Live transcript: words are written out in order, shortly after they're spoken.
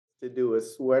to do a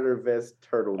sweater vest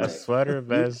turtleneck. A sweater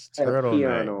vest have turtleneck.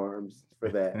 Keon arms for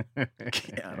that.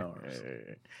 Keon arms.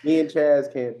 Me and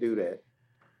Chaz can't do that.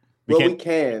 We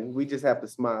can. We just have to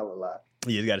smile a lot.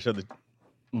 You got to show the.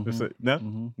 No,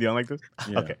 you don't like this?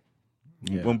 Yeah. Okay.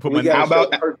 Yeah.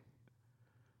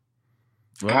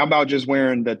 How about just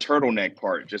wearing the turtleneck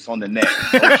part just on the neck?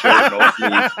 No shirt, no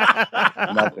sleeves,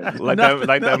 nothing.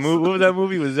 Like that movie. What was that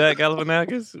movie with Zach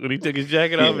Galifianakis when he took his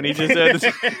jacket off and he just had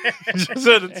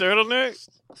the turtleneck?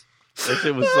 That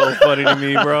shit was so funny to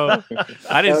me, bro.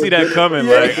 I didn't see that coming.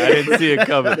 Like I didn't see it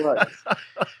coming.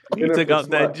 He took off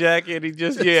that jacket. He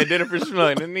just dinner for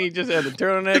schmuck, and then he just had the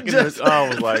turtleneck. And I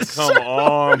was like, "Come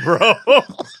on, bro."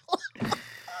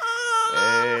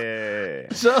 Hey.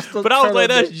 But I was like,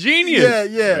 "That's genius."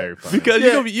 Yeah. Because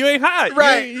you ain't hot,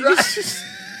 right?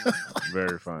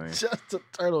 Very funny. Just a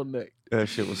turtleneck. That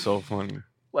shit was so funny.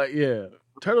 Like,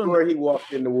 turtleneck. Where he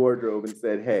walked in the wardrobe and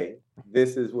said, "Hey,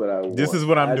 this is what I want. This is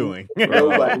what I'm doing."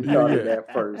 Nobody thought of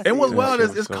that first. And what's wild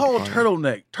is it's called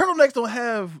turtleneck. Turtlenecks don't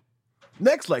have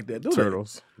necks like that, do they?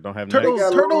 Turtles don't have necks.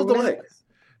 Turtles don't have.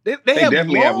 They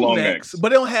definitely have long necks, but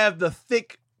they don't have the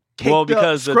thick. Well,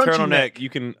 because the turtleneck neck. you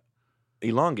can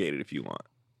elongate it if you want,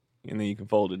 and then you can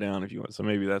fold it down if you want. So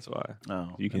maybe that's why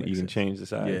you can change the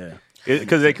size. Yeah,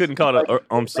 because they couldn't call it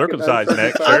uncircumcised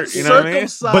neck shirt. You know what I mean?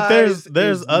 But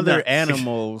there's other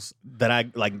animals that I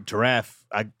like. Giraffe,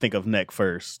 I think of neck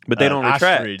first, but they don't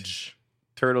retract. Ostrich.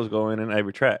 Turtles go in and they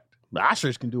retract. The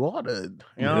ostrich can do all the.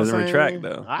 You know, it doesn't retract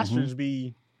though. Ostrich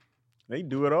they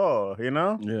do it all. You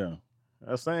know. Yeah.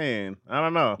 I'm saying, I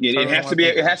don't know. Yeah, it has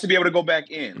to be able to go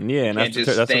back in. Yeah, and that's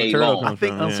what the turtle comes I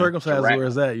think from, uncircumcised where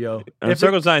is that, yo?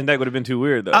 Uncircumcised neck would have been too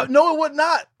weird though. No, it would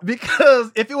not,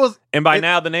 because if it was, and by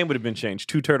now the name would have been changed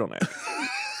to turtleneck,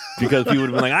 because people would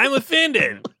have been like, "I'm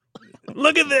offended.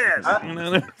 Look at this."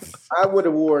 I would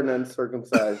have worn an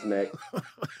uncircumcised neck.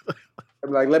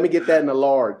 I'm like, let me get that in a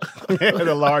large.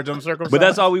 The large uncircumcised. But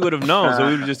that's all we would have known. So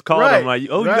we would have just called them like,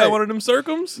 "Oh, you got one of them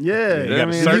circums?" Yeah. You got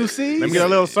a cert? Let me get a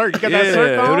little cert. You got that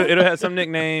cert on? It'll have some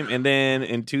nickname. And then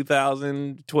in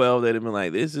 2012, they'd have been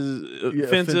like, "This is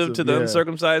offensive to the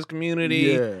uncircumcised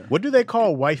community." Yeah. What do they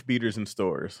call wife beaters in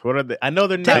stores? What are they? I know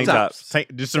they're not tank tops.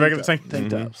 Just a regular tank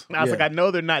tops. I was like, I know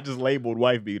they're not just labeled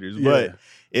wife beaters, but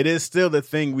it is still the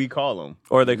thing we call them.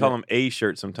 Or they call them A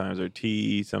shirt sometimes, or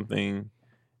T something.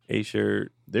 A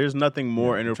shirt. There's nothing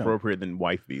more inappropriate than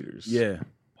wife beaters. Yeah.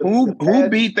 Who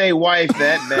beat their wife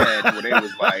that bad where they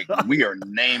was like, "We are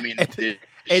naming this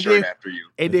shirt after you."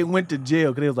 And they went to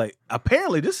jail because they was like,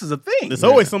 apparently this is a thing. There's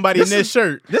always somebody in this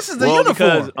shirt. This is the uniform.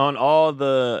 Because on all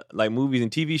the like movies and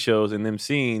TV shows and them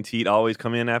scenes, he'd always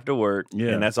come in after work,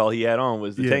 and that's all he had on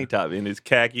was the tank top and his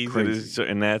khakis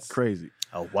and that's crazy.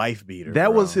 A wife beater.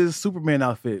 That was his Superman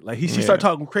outfit. Like she started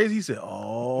talking crazy. He said,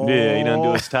 "Oh, yeah." He doesn't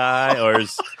do his tie or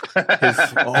his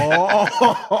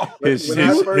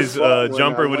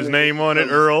jumper with his name on it,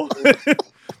 Earl.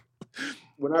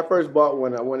 When I first bought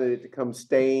one, I wanted it to come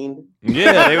stained.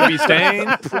 Yeah, they would be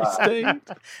stained. Stained.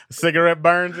 Cigarette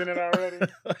burns in it already.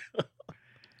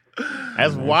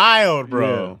 That's wild,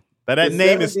 bro. Yeah. But that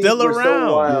name is still around.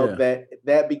 So wild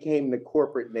that became the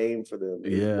corporate name for them.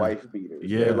 Wife beaters.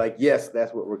 Yeah. They're like, yes,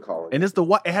 that's what we're calling. And it's the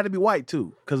white. It had to be white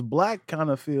too, because black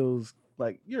kind of feels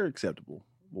like you're acceptable.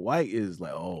 White is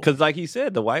like, oh, because like he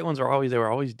said, the white ones were always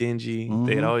dingy. Mm-hmm.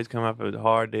 They'd always come up with a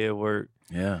hard day of work.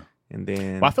 Yeah, and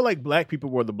then I feel like black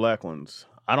people were the black ones.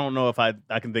 I don't know if I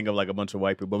can think of like a bunch of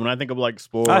white people, but when I think of like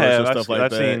sports and stuff like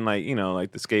that, I've seen like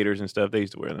like the skaters and stuff. They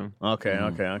used to wear them. Okay.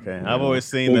 I've always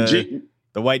seen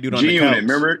the white dude on the couch.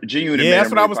 Remember G-Unit? Yeah, that's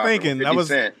what I was thinking. That's what I was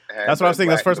thinking.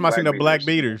 That's the first time I seen the black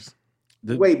beaters.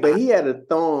 Wait, but he had a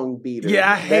thong beater.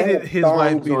 Yeah, I hated his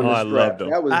wife beater. Oh, I loved him.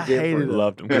 That was different.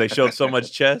 Loved him because they showed so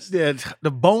much chest. Yeah, the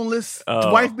boneless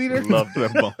wife beater. Loved the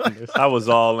boneless. I was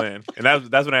all in, and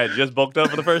that's when I had just bulked up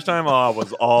for the first time. Oh, I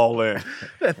was all in.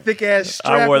 That thick ass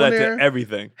strap. I wore that to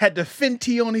everything. Had the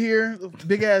Fenty on here,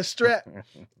 big ass strap.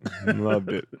 Loved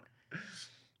it.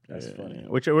 That's funny.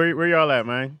 Where y'all at,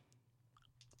 man?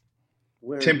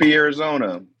 Tempe,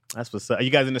 Arizona. That's what's up. Are you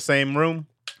guys in the same room?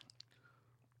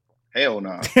 Hell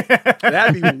no.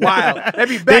 That'd be wild. That'd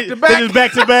be back to back. Just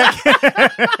back to back.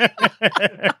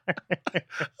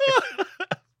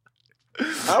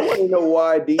 I want to know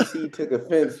why DC took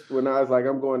offense when I was like,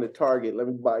 "I'm going to Target. Let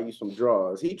me buy you some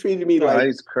drawers." He treated me like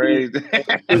he's crazy.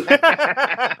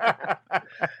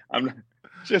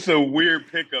 just a weird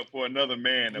pickup for another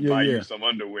man to buy you some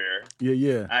underwear.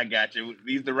 Yeah. I got you.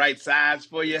 These the right size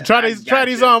for you. Try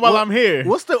these on while I'm here.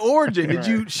 What's the origin? Did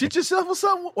you shit yourself or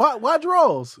something? Why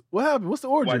draws? What happened? What's the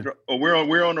origin?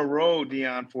 We're on the road,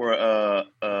 Dion, for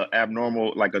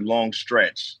abnormal, like a long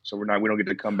stretch. So we don't get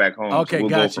to come back home. Okay, so we'll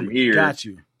go from here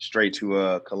straight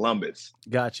to Columbus.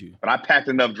 Got you. But I packed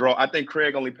enough drawers. I think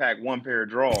Craig only packed one pair of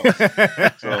drawers.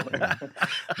 So.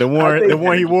 the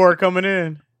one he wore coming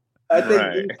in. I think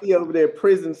DC over there,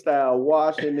 prison style,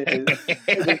 washing his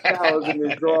towels in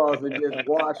his drawers and just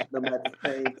washing them at the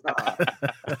same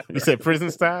time. You said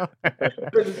prison style?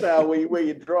 Prison style, where you wear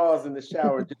your drawers in the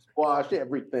shower, just wash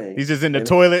everything. He's just in the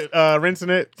toilet rinsing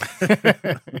it.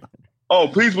 Oh,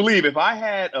 please believe, if I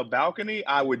had a balcony,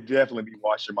 I would definitely be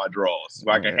washing my drawers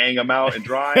so I can hang them out and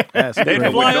dry.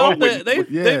 They'd fly off.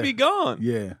 They'd be gone.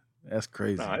 Yeah. That's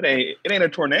crazy. No, it ain't a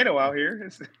tornado out here.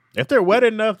 If they're wet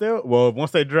enough,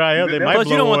 once they dry up, they might blow away. Plus,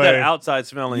 you don't want that outside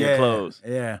smell in your clothes.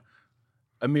 Yeah.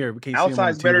 Amir, we can't see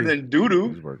outside's better than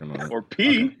doo-doo or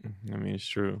pee. I mean, it's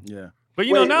true. Yeah. But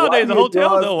nowadays, the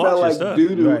hotel, they'll wash your stuff.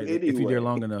 Right, if you're there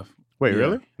long enough. Wait,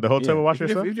 really? The hotel will wash your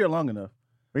stuff? If you're long enough.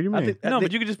 What do you mean?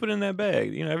 But you can just put it in that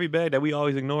bag. Every bag that we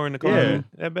always ignore in the car. Yeah.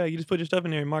 That bag, you just put your stuff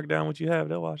in there and mark down what you have.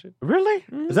 They'll wash it. Really?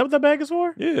 Mm-hmm. Is that what that bag is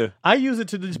for? Yeah. I use it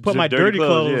to just put my dirty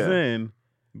clothes in.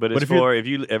 But it's for, if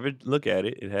you ever look at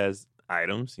it, it has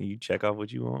items and you check off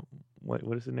what you want.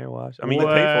 What is in there wash? I mean, you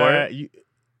pay for it.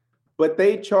 But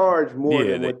they charge more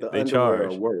than what the underwear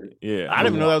are worth. Yeah. I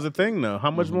didn't even know that was a thing, though.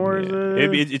 How much more is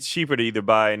it? It's cheaper to either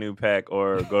buy a new pack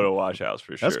or go to a wash house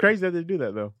for sure. That's crazy that they do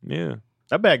that, though. Yeah.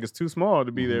 That bag is too small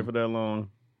to be there for that long.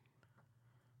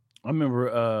 I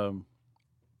remember,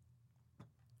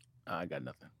 I got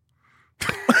nothing.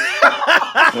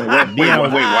 Dion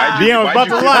was about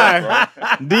to lie.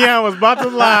 Dion was about to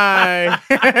lie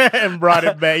and brought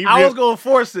it back. I was going to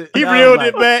force it. He reeled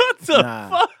it back. What the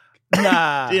fuck?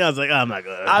 Nah. Dion's like, I'm not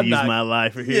going to use my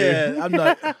life for here. Yeah, I'm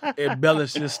not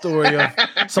embellishing the story of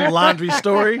some laundry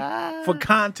story for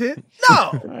content. No.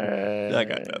 I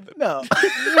got nothing. No.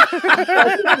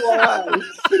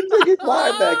 He took his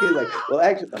line back. He's like, well,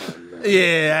 actually,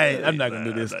 yeah, I'm not going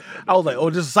to do this. I was like,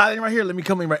 just a silent right here. Let me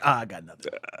come in right. I got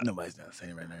nothing. Nobody's not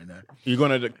saying right now. You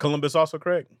going to Columbus also,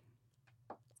 Craig?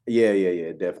 Yeah.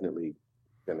 Definitely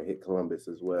going to hit Columbus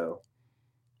as well.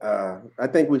 I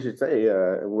think we should say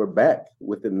we're back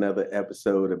with another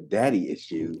episode of Daddy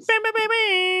Issues.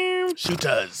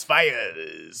 Shooters,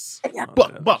 fires. Did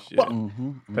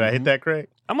I hit that, Craig?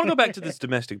 I'm going to go back to this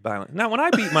domestic violence. Now, when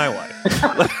I beat my wife,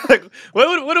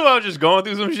 what if I was just going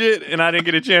through some shit and I didn't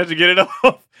get a chance to get it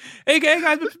off? Hey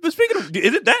guys, but speaking of,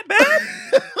 is it that bad?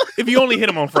 If you only hit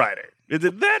them on Friday. Is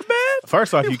it that bad?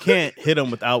 First off, you can't hit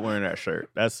them without wearing that shirt.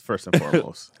 That's first and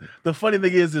foremost. The funny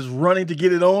thing is running to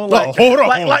get it on. Hold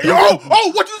on. What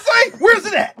you say? Where's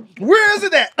it at? Where is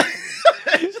it at?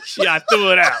 Shit, I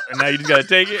threw it out, and now you just gotta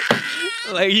take it.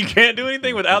 Like you can't do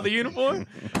anything without the uniform.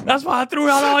 That's why I threw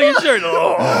out all your shirts.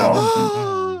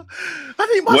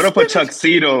 What if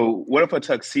a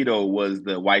tuxedo was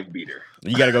the wife beater?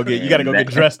 You gotta go get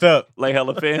dressed up, like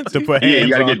hella fancy. To put hands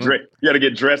you on. You gotta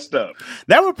get dressed up.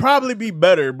 That would probably be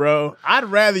better, bro. I'd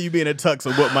rather you be in a tux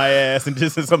and whoop my ass and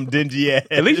just in some dingy ass.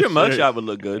 At least your mugshot would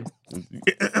look good.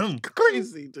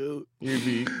 Crazy, dude.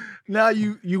 Now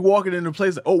you walking into a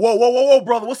place. Like, whoa,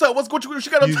 brother. What's up? What you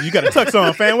got? You got a tux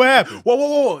on, fam. What happened?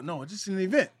 Whoa. No, just an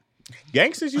event.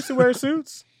 Gangsters used to wear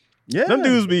suits. Yeah, them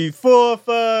dudes be full of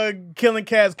killing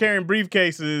cats, carrying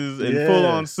briefcases, and full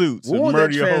on suits and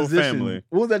murder your whole family.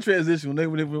 What was that transition when they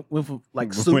went from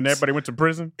like suits? When everybody went to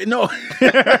prison? No,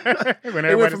 when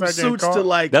they went from suits to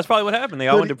like. That's probably what happened. They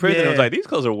all went to prison. Yeah. And was like, these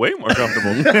clothes are way more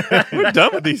comfortable. We're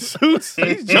done with these suits.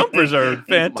 These jumpers are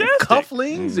fantastic. My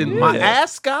cufflinks and my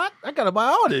ascot. I gotta buy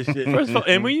all this shit. First of all,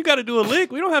 and when you got to do a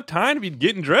lick, we don't have time to be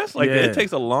getting dressed like that. It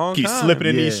takes a long time. Keep slipping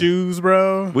in these shoes,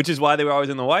 bro. Which is why they were always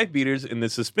in the wife beaters and the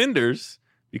suspenders.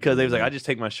 Because they was like, I just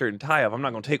take my shirt and tie off. I'm not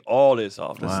going to take all this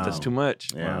off. That's too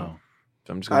much. Yeah. Wow.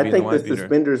 So I'm just going to be in the wife beater.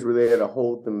 Suspenders were there to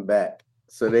hold them back,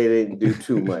 so they didn't do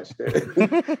too much.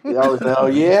 You always say, oh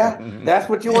yeah, that's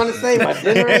what you want to say. My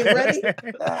dinner ain't ready.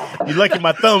 You lucky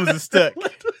my thumbs are stuck.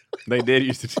 They did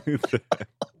used to do that.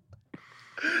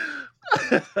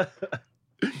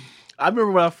 I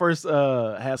remember when I first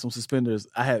had some suspenders.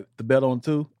 I had the belt on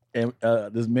too, and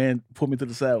this man put me to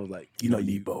the side. Was like, you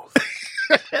need both.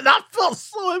 And I felt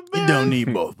so embarrassed. You don't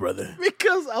need both, brother.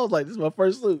 Because I was like, this is my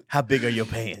first suit. How big are your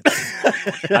pants?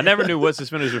 I never knew what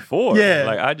suspenders were for. Yeah.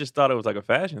 Like, I just thought it was like a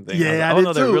fashion thing. Yeah, I was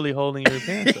like, they're really holding your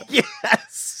pants up.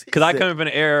 Yes. Because I come from an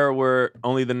era where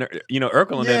only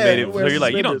Urkel and them made it. So you're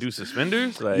like, you don't do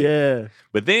suspenders? Like, yeah.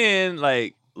 But then,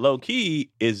 like, low key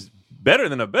is better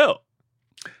than a belt.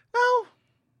 No.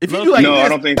 If you do like no, this, I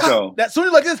don't think so. That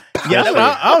soon like this. Yeah,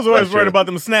 I was always That's worried true. about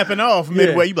them snapping off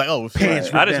midway. You be like, oh, Pants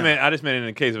shit. rip I down. just meant in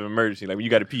the case of emergency, like when you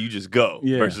got to pee, you just go.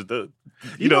 Yeah. Versus the,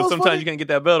 You know what's sometimes funny? you can't get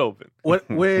that belt open.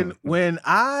 When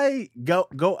I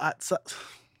go outside.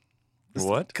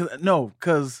 What?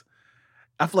 Because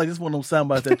I feel like this is one of those sound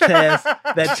bites that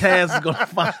Chaz is gonna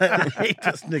find and hate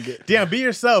this nigga. Dion, be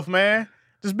yourself, man.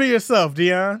 Just be yourself,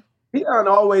 Dion. Dion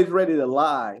always ready to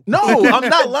lie. No, I'm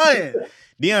not lying.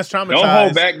 Dion's traumatized. Don't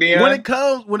hold back, Dion.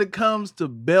 When it comes to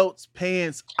belts,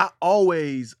 pants, I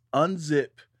always unzip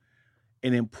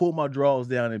and then pull my drawers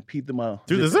down and pee through my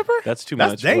Through the zipper? That's too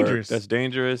That's much. dangerous. Work. That's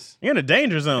dangerous. You're in a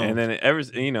danger zone. And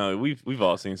then we've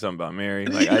all seen something about Mary.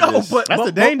 Like That's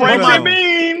the danger Bring zone. the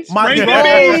beans. My Bring the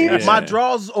drawers, beans. my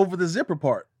drawers is over the zipper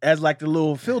part as like the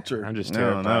little filter. I'm just no,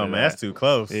 terrified. no, of man. that. That's too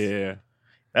close. Yeah.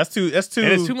 That's too. And it's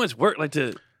too much work, like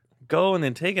to go and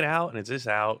then take it out, and it's just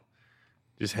out,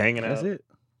 just hanging out.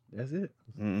 That's it.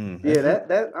 Mm-mm. Yeah,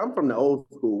 that I'm from the old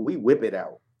school. We whip it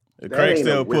out. That Craig ain't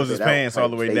still no whip pulls his it out pants all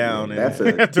the type way statement. down That's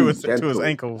and a to his gentle-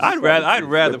 ankles. I'd rather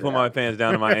Whip it pull my out. pants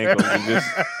down to my ankles and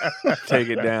just take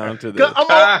it down to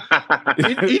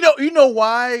the. You know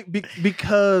why?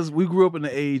 Because we grew up in the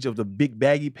age of the big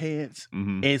baggy pants,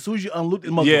 Mhm. and as soon as you unloop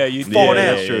it, Yeah, you you fall yeah,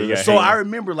 down. that's true. Yeah, So yeah. I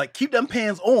remember like keep them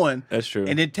pants on That's true.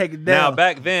 and then take it Now down.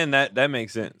 back then that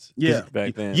makes sense. 'Cause Yeah.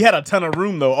 back then. You had a ton of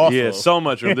room though. Also, Yeah, so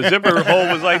much room. The zipper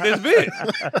hole was like this big.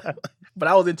 But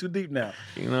I was in too deep now.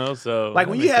 So Like that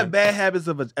when you makes have sense. bad habits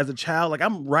as a child, like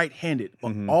I'm right-handed,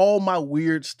 but Mhm. all my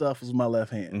weird stuff was with my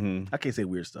left hand. Mhm. I can't say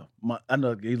weird stuff. I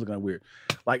know he's looking at weird.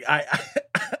 Like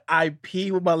I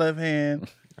pee with my left hand.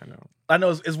 I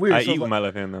know it's weird. I So eat with like- my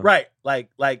left hand though. Right. Like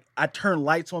I turn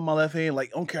lights on my left hand.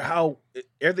 Like I don't care how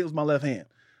everything was my left hand.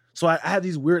 So I have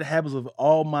these weird habits of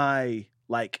all my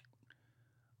like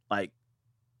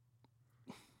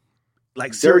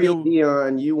Dirty cereal.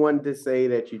 Dion, you wanted to say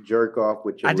that you jerk off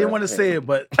with your I didn't left want to say hand. it,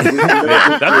 but We-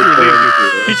 Yeah, that's what he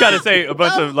did. He tried to say a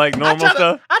bunch of like normal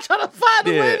stuff. I try to find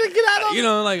a way Yeah. to get out of it. You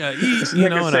know, like I eat, This you nigga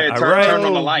know, and said, I turn write. on the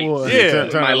Oh, lights. boy. Yeah.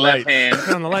 With my left hand.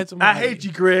 Turn on the lights on my I hate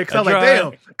you, Greg. Cause I was like,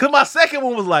 drive. damn. Cause my second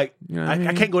one was like, You know what I I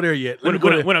mean? can't go there yet. Let When, me go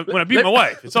when, there. when I beat my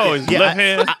wife, it's always Yeah, left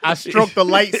hand. I stroke the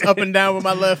lights up and down with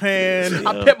my left hand.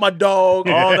 I pet my dog.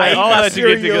 all I that, eat all my that to get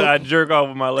cereal. together, I jerk off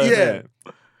with my left Yeah. hand.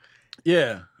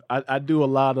 Yeah, I do a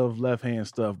lot of left hand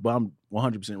stuff, but I'm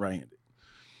 100% right handed.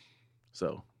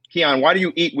 So Keon, why do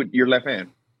you eat with your left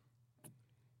hand?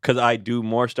 Because I do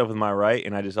more stuff with my right,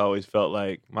 and I just always felt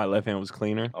like my left hand was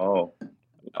cleaner. Oh,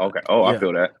 okay. Oh, I Yeah.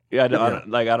 feel that. Yeah,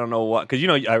 I don't know what, because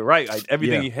I write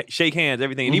everything. Yeah. You shake hands,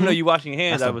 everything, and even though you're washing your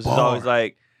hands, That's I a was just bar. always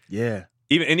like, yeah,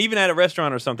 even at a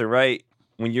restaurant or something, right?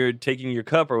 When you're taking your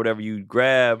cup or whatever, you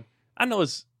grab. I know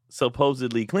it's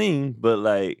supposedly clean, but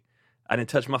like I didn't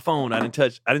touch my phone. I didn't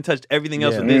touch everything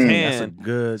else Yeah. with this that's a hand.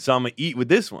 good. So I'm gonna eat with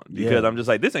this one because Yeah. I'm just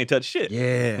like, this ain't touch shit.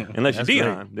 Yeah, Unless you're that's great.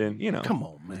 Dion, then Come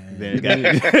on, man. Then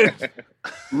you got-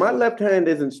 My left hand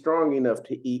isn't strong enough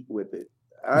to eat with it.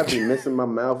 I'd be missing my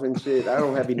mouth and shit. I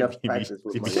don't have enough You be- practice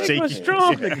with you my be left shaking. hand.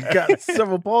 strong. Nigga got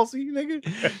cerebral palsy, nigga.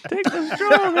 Take the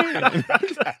strong hand.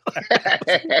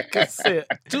 Cassette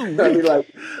too. I'd be like,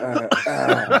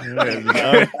 Craig's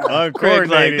like,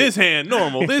 uncoordinated. this hand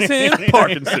normal, this hand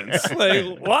Parkinson's.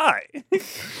 Like, why?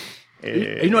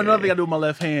 You know another thing I do with my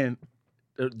left hand,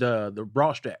 the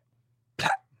bra strap.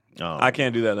 Oh, I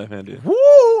can't do that left-handed. Woo!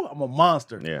 I'm a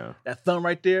monster. yeah, That thumb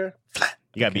right there.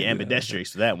 you gotta be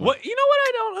ambidextrous to that one. What? You know what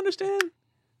I don't understand?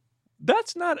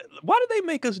 That's not. Why did they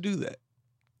make us do that?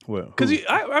 Well, Because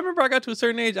I remember I got to a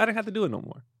certain age, I didn't have to do it no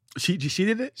more. She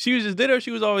did it. She was just did it, or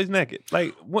she was always naked.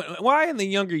 Like, why in the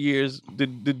younger years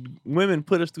did women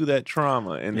put us through that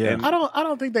trauma? And, Yeah. and I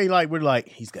don't think they we're like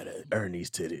he's gotta earn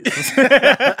these titties.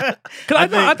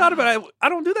 Cause I thought about it. I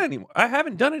don't do that anymore. I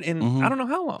haven't done it in Mhm. I don't know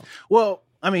how long. Well,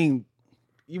 I mean,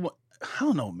 I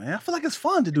don't know, man. I feel like it's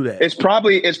fun to do that. It's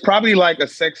probably like a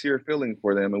sexier feeling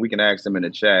for them, and we can ask them in the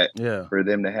chat Yeah. for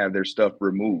them to have their stuff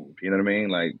removed. You know what I mean?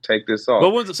 Like, take this off. But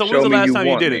when's Show the me last you time you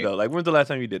want did me. it though? Like, when's the last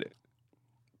time you did it?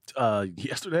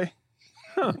 Yesterday.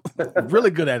 Really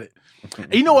good at it.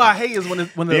 And you know what I hate is when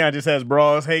the Dion just has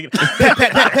bras. Hey, pat, pat,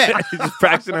 pat, pat. He's just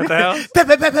practicing at the house. Pat,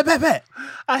 pat, pat, pat, pat, pat.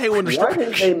 I hate when the why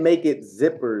didn't they make it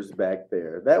zippers back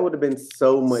there? That would have been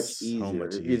so much easier.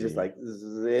 much If you're just easier. like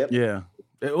zip. yeah.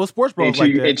 Well, sports bras Until,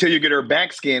 like that. until you get her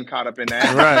back skin caught up in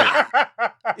that.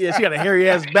 Right. Yeah, she got a hairy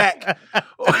ass back,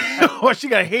 or she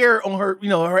got hair on her. You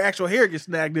know, her actual hair gets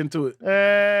snagged into it.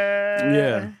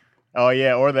 Yeah. Oh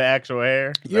yeah, or the actual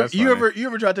hair. You That's ever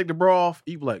funny. try to take the bra off?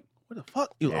 You be like, What the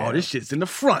fuck? Oh, this shit's in the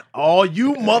front. Oh,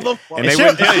 you motherfucker. And they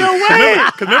wouldn't tell you.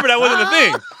 Because remember, that wasn't a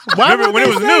thing. Remember when it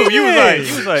was new, you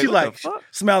was like, she like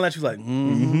smiling at you like,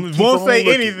 won't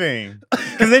say anything.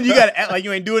 Because then you got to act like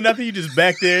you ain't doing nothing. You just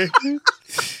back there. You're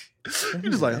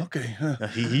just like, okay.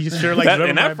 He sure like that,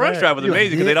 and that front strap was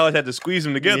amazing because they'd always had to squeeze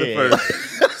them together first.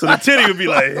 So the titty would be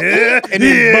like, and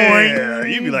then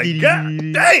boing. You'd be like, God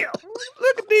damn,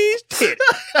 look at these titties.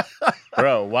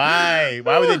 Bro, why?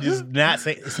 Why would they just not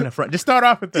say it's in the front? Just start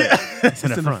off with that. It's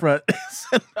in the front. It's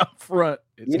in the front.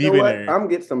 You know what? I'm gonna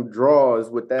get some drawers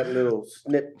with that little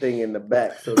snip thing in the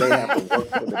back, so they have to work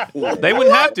for the pen. They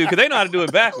wouldn't have to because they know how to do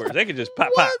it backwards. They could just pop.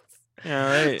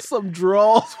 Yeah, right. Some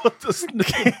draws with the snip.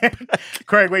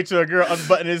 Craig, wait till a girl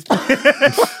unbutton his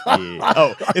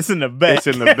Oh, it's in the back. It's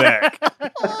in the back.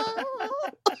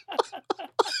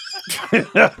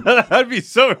 That'd be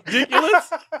so ridiculous.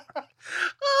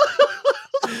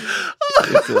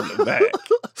 It's in the back.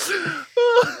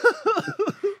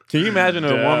 Can you imagine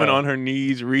a woman on her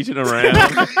knees reaching around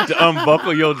to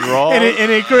unbuckle your drawers?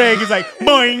 And then Craig is like,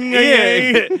 boing.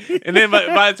 Yeah. And then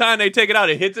by the time they take it out,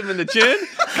 it hits him in the chin.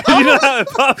 You know how it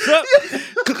pops up?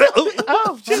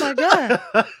 Oh my God.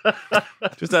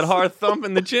 Just that hard thump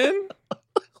in the chin.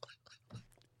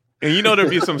 And you know there'd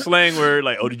be some slang where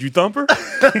like, oh, did you thump her?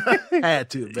 Had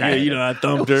to, man. Yeah, you know I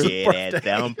thumped her. Yeah, that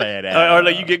thump it Or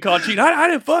like you get caught cheating. I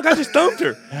didn't fuck, I just thumped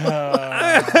her.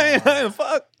 I didn't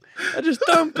fuck. I just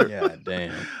thumped her. Yeah,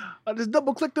 damn. I just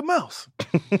double clicked the mouse.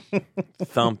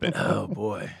 Thumping. Oh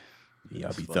boy.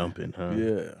 Y'all be thumping, huh?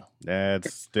 Yeah.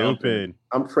 That's stupid.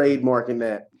 I'm trademarking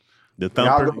that. The Y'all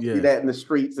thumper. gonna see that in the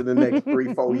streets in the next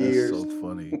 3-4 years. So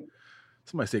funny.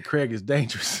 Somebody said Craig is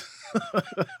dangerous.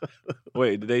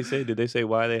 Wait, did they say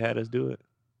why they had us do it?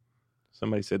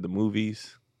 Somebody said the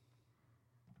movies.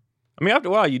 I mean, after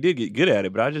a while, you did get good at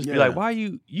it, but I just be like, why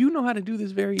you know how to do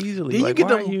this very easily. Then like,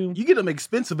 you get them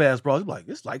expensive ass bros. Like,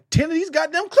 it's like 10 of these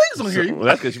goddamn cleats on here. Well,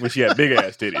 that's because when she had big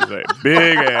ass titties. Like,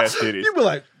 big ass titties. You be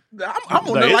like, I'm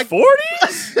on there like like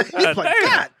 40s? God, like, God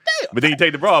damn. But then you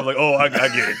take the bra off, like, oh, I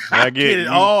get it. I get it.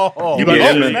 Oh, You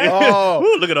like,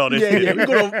 Ooh, look at all this shit. Yeah,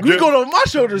 we go on my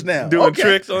shoulders now. Doing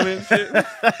tricks on it and shit.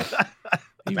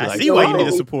 I see why you need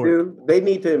the support. Dude, they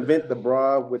need to invent the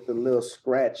bra with the little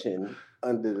scratching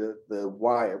under the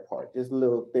wire part. Just a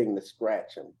little thing to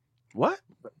scratch them. What?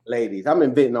 Ladies, I'm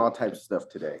inventing all types of stuff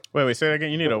today. Wait, say that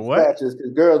again. You need a what? Scratches,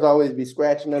 because girls always be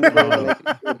scratching under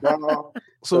the bra.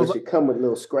 So it should come with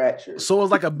little scratchers. So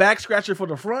it's like a back scratcher for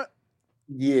the front?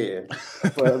 Yeah,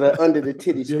 for the under the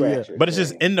titty scratcher. But it's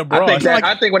just in the bra.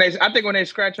 I think when they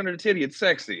scratch under the titty, it's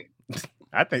sexy.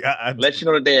 I think I let you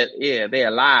know that they're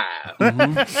alive.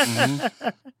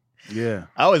 Yeah,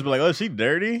 I always be like, oh, she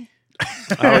dirty.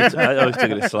 I always took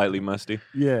it as slightly musty.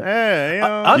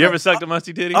 Yeah. You ever sucked a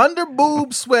musty titty? Under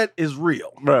boob sweat is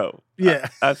real. Bro. Yeah.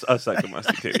 I sucked a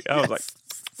musty titty. I was like,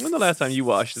 when the last time you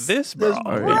washed this, bro?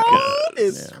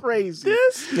 It's crazy.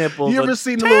 This nipple. You ever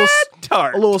seen a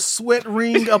little sweat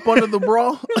ring up under the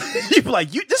bra? You be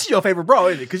like, this is your favorite bra,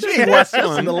 isn't it? Because you ain't washed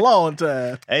this in a long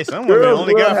time. Hey, some women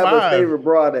only got have 5. a favorite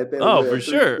bra that they wear for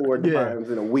sure. 3-4 times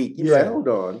in a week. You like, hold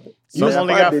on. Some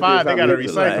only got 5. They got to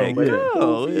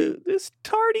recycle. Like, this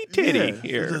tardy titty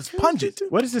here. It's pungent.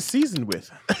 What is this seasoned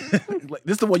with? Like,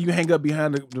 this is the one you hang up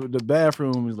behind the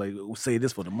bathroom. Is like, we'll say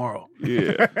this for tomorrow.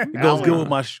 Yeah, it goes good with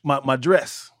my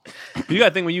dress. You got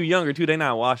to think when you younger too, they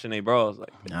not washing their bras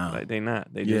like they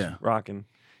not. They just rocking.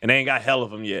 And they ain't got hell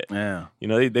of them yet. Yeah. You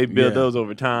know, they build those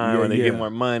over time or they get more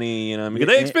money, you know what I mean?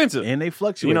 Because they expensive. And they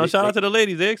fluctuate. You know, shout out to the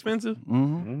ladies. They expensive.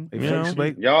 Mm-hmm. They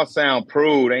fluctuate. Y'all sound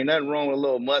prude. Ain't nothing wrong with a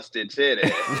little musty titty.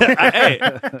 Hey,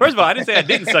 first of all, I didn't say I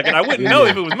didn't suck it. I wouldn't know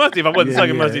if it was musty if I wasn't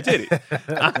sucking musty titty.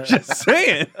 I'm just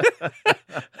saying.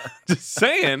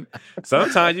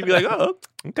 Sometimes you'd be like, oh,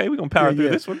 okay, we're going to power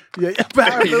through this one. Yeah,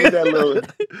 power through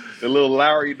that the little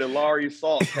Larry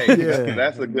salt taste. Yeah.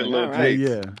 That's a good little taste.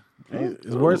 Yeah. It's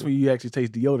worse when you actually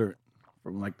taste deodorant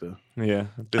from like the. Yeah,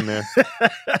 I've been there.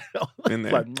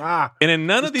 Like, and in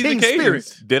none of these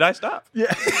occasions did I stop.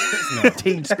 Yeah.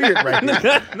 Team spirit right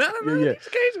there. None of these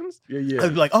occasions. Yeah. I'd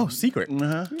be like, oh, secret.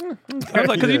 I was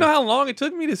like, because you know how long it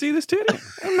took me to see this titty?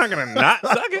 I'm not going to not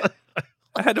suck it.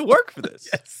 I had to work for this.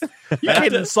 Yes. You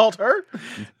can't insult her.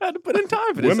 I had to put in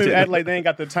time for this. Women act like they ain't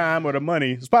got the time or the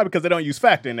money. It's probably because they don't use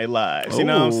Factor in their lives. You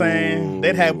know what I'm saying?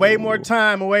 They'd have way more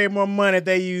time and way more money if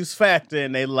they use Factor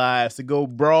in their lives to go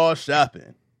bra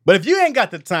shopping. But if you ain't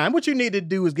got the time, what you need to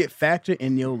do is get Factor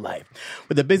in your life.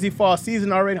 With the busy fall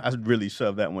season already, I really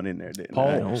shoved that one in there, didn't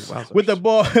I? Wow. With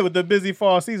the busy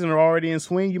fall season already in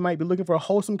swing, you might be looking for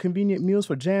wholesome, convenient meals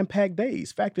for jam-packed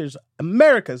days. Factor is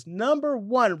America's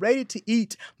 #1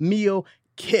 ready-to-eat meal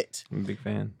kit. I'm a big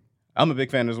fan. I'm a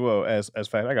big fan as well. As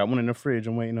fact, I got one in the fridge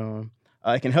I'm waiting on.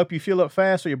 It can help you fuel up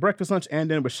fast for your breakfast, lunch, and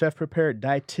dinner with chef-prepared,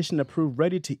 dietitian-approved,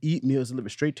 ready-to-eat meals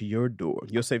delivered straight to your door.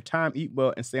 You'll save time, eat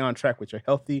well, and stay on track with your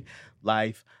healthy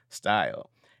lifestyle.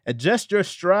 Adjust your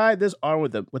stride this hour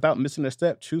without missing a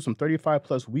step. Choose from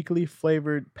 35-plus weekly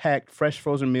flavored, packed, fresh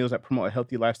frozen meals that promote a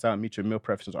healthy lifestyle and meet your meal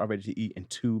preferences, all ready to eat in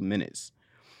 2 minutes.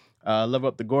 Level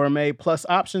up the gourmet plus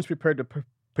options prepared to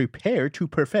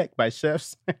perfect by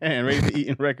chefs and ready to eat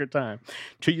in record time.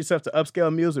 Treat yourself to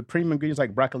upscale meals with premium ingredients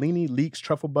like broccolini, leeks,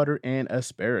 truffle butter, and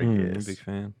asparagus. Big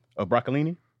fan. Of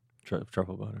broccolini?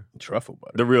 Truffle butter. Truffle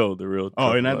butter. The real.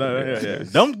 Oh, and yeah.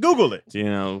 Don't Google it. You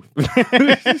know.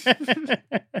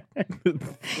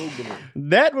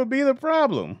 That would be the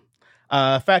problem.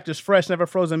 Factor's fresh, never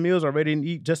frozen meals are ready to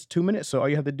eat just 2 minutes. So all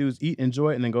you have to do is eat,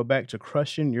 enjoy it, and then go back to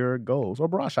crushing your goals or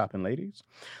bra shopping, ladies.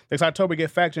 Next October, get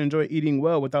Factor and enjoy eating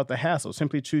well without the hassle.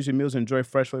 Simply choose your meals and enjoy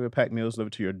fresh flavor packed meals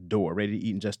delivered to your door, ready to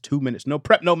eat in just 2 minutes. No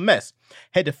prep, no mess.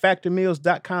 Head to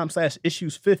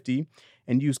factormeals.com/issues50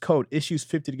 and use code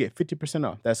issues50 to get 50%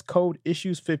 off. That's code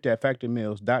issues50 at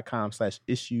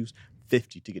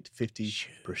factormeals.com/issues50 to get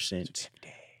 50%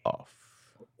 off.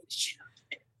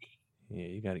 Yeah,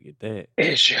 you got to get that.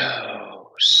 Issues.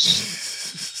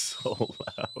 So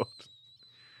loud.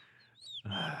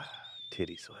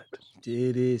 Titty sweat.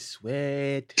 Titty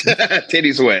sweat.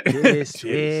 Titty sweat. Titty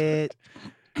sweat.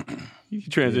 You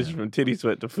can transition from titty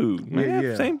sweat to food.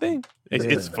 Yeah. Same thing.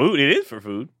 It's food. It is for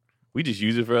food. We just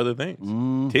use it for other things.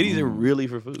 Mm-hmm. Titties are really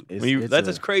for food.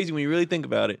 That's crazy when you really think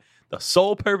about it. The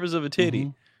sole purpose of a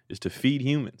titty is to feed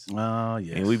humans. Oh,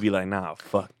 yes. And we'd be like, nah,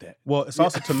 fuck that. Well, it's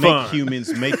also to make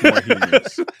humans make more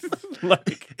humans.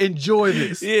 Like, enjoy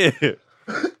this. Yeah.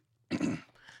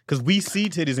 Because we see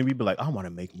titties and we be like, I want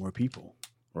to make more people,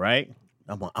 right?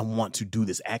 I want to do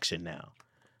this action now.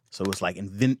 So it's like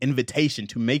an invitation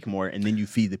to make more, and then you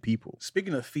feed the people.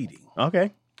 Speaking of feeding.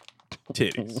 Okay.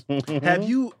 Titties.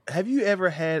 Have you ever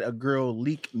had a girl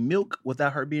leak milk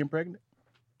without her being pregnant?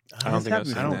 I don't think I've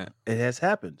seen that. It has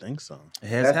happened. I think so. It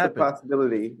has That's happened. a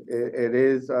possibility.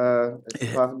 It's a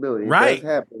possibility. Right. It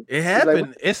does happen. It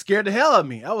happened. It scared the hell out of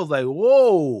me. I was like,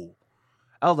 whoa.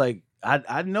 I was like,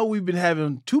 I know we've been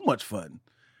having too much fun.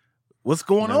 What's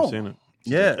going Never on? seen it.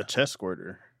 Yeah. A chest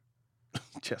squirter.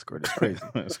 Chest squirt is crazy.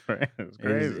 It's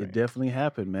crazy. It definitely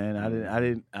happened, man. I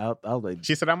was like,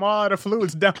 She said, I'm all out of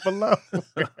fluids down below.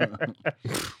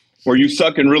 Were you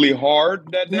sucking really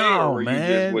hard that day? No, or were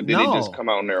man, did it just come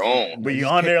out on their own? But you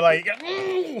on there like,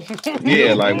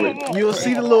 Yeah, like you'll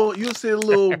see the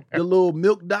little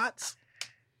milk dots.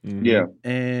 yeah.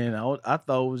 And I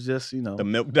thought it was just, the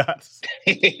milk dots.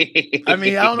 I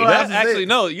mean, I don't know. That actually,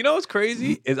 no. You know what's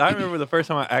crazy is I remember the first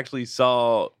time I actually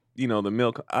saw, the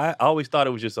milk. I always thought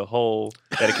it was just a hole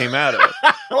that it came out of.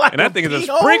 Like And I think it's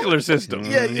a sprinkler system.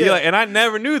 Yeah. And I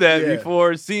never knew that Yeah.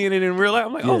 before seeing it in real life.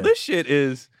 I'm like, oh, this shit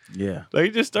is. Yeah. Like,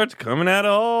 it just starts coming out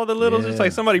of all the little, just Yeah.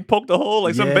 like somebody poked a hole,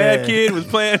 like some Yeah. bad kid was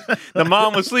playing. The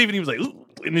mom was sleeping. He was like, ooh,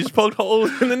 and he just poked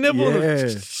holes in the nipple. Yeah.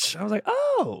 I was like,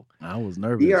 oh. I was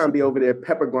nervous. Dion be over there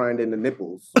pepper grinding the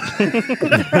nipples.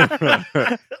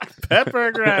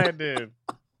 Pepper grinding.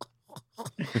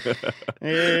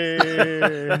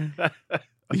 Yeah.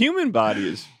 The human body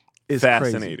is It's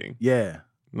fascinating. Crazy. Yeah.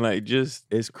 Like, just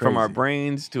It's crazy. from our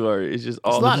brains to our, it's just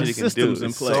all a lot the of shit it can do. systems in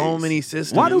There's place. so many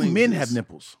systems. Why do men have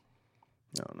nipples?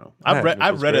 I don't know. I have I've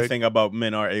nipples, read a Greg. thing about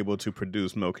men are able to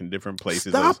produce milk in different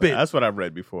places. Stop it. That's what I've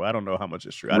read before. I don't know how much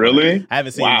it's true. I don't Really? know. I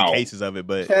haven't seen Wow. any cases of it,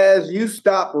 but Chaz, you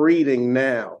stop reading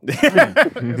now.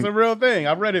 it's a real thing.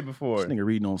 I've read it before. This nigga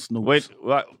reading on Snoop. Wait,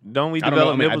 don't we I don't know.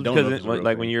 develop I mean, I nipples don't know if because it's a real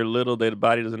like when thing. you're little, the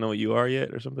body doesn't know what you are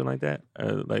yet, or something like that?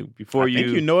 Like before I think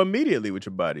you know immediately what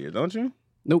your body is, don't you?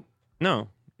 No.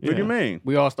 What do you mean?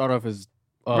 We all start off as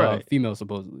Right. female,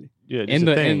 supposedly. Yeah, just In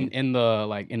a the thing. in the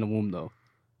like in the womb though.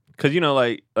 Because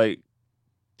like the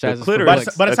Chaz is clitoris,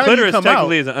 perplexed. By the the time you clitoris come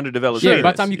technically out- is an underdeveloped. Yeah, penis.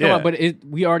 by the time you come Yeah. out, but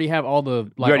we already have all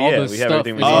the We have stuff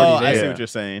everything is we Oh, already I there. see what you're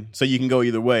saying. So you can go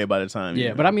either way by the time.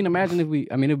 Yeah, but I mean, imagine if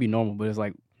it'd be normal, but it's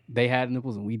like they had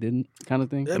nipples and we didn't, kind of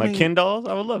thing. I like mean- Ken dolls,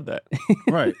 I would love that.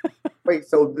 Right. Wait,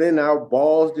 so then our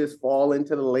balls just fall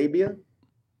into the labia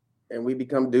and we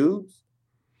become dudes?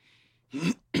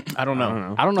 I don't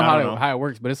know. I don't know I how don't know. how it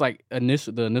works, but it's like the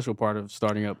initial part of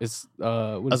starting up. It's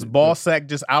what is A it? ball sack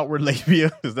just outward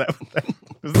labia? Is that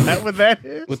what that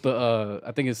is? with the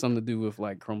I think it's something to do with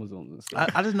like chromosomes and stuff.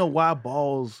 I just know why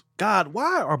balls. God,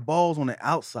 why are balls on the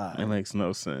outside? It makes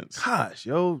no sense. Gosh,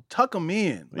 yo, tuck them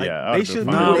in. Like, Yeah, I they would should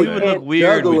define No, know. we that. would look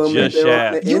weird Juggle with them just if they're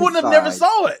on shaft. the You would have never inside.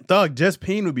 saw it. Dog, just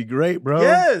peen would be great, bro.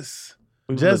 Yes.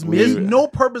 We would Just look me. There's weird. no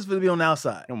purpose for it to be on the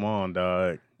outside. Come on,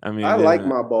 dog. I mean, I like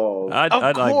my balls. I'd Of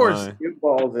like course. mine. Your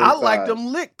balls I inside. like them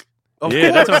licked.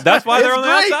 Yeah, that's why they're on the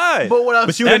great. outside. But what I'm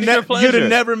But That's your pleasure. you'd have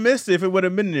never missed it if it would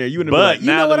have been there. You would have been But like, you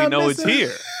now know what that we I'm know it's missing?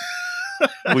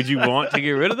 here, would you want to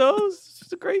get rid of those? It's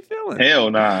just a great feeling.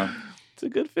 Hell nah. It's a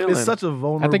good feeling. It's such a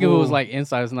vulnerable. I think if it was like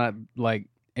inside, it's not like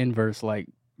inverse, like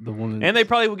the woman. And they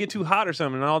probably would get too hot or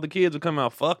something, and all the kids would come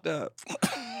out fucked up.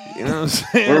 You know what I'm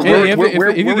saying? If you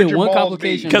where get would your one balls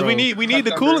complication, Because bro, we need the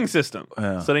Tucked cooling under. system.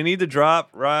 Yeah. So they need to drop,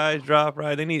 rise.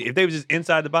 They need if they were just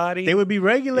inside the body. They would be it'd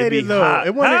regulated be though. hot.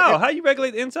 It wouldn't- How you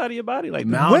regulate the inside of your body like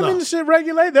that? Now- Women should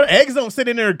regulate. Their eggs don't sit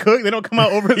in there and cook. They don't come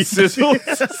out over the Sizzle.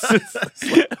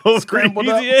 Scrambled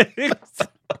up. Easy eggs.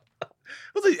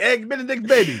 What's the egg Benedict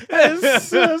baby?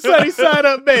 Sunny side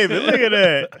up, baby. Look at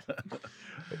that.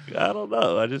 I don't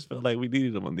know. I just felt like we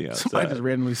needed them on the outside. Somebody just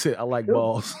randomly said, "I like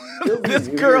balls." It'll be This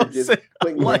weird girl just said,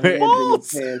 putting your like hands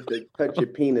balls. in your pants to touch your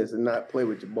penis and not play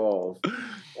with your balls.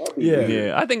 That'd be Yeah.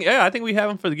 weird. I think we have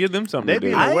them for to give them something. They to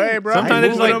be do. in the way, bro. Sometimes I they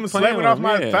move just like them, playing slapping with off them,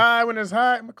 my yeah. thigh when it's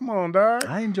hot. Come on, dog.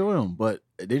 I enjoy them, but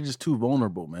they're just too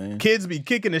vulnerable, man. Kids be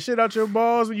kicking the shit out your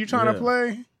balls when you trying Yeah. to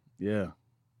play. Yeah,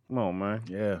 Come on, man.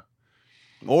 yeah,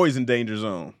 Always in danger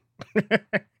zone.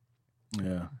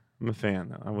 yeah. I'm a fan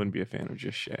though. I wouldn't be a fan of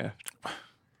just Shaft.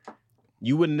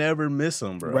 You would never miss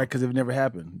them, bro. Right, because it never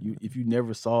happened. If you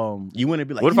never saw them, You wouldn't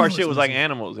be like, What if "You our know shit was what's like missing?"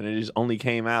 animals and it just only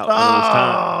came out when it was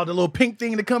time? oh, the little pink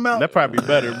thing to come out. That'd probably be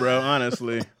better, bro.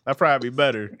 Honestly, that'd probably be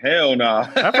better. Hell nah.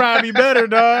 That'd probably be better,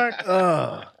 dog.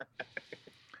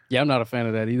 yeah, I'm not a fan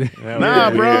of that either. Yeah, Nah,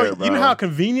 weird, bro. weird, You know how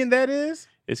convenient that is?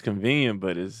 it's convenient,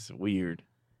 but it's weird.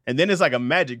 And then it's like a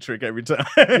magic trick every time.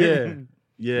 Yeah,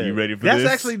 yeah. You ready for That's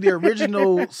this? actually the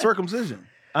original circumcision.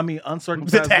 I mean,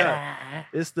 uncircumcised guy.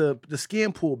 It's the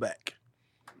skin pullback.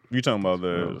 You talking about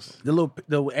the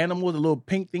The animal, the little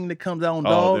pink thing that comes out on the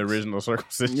dogs. original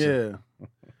circumcision? Yeah.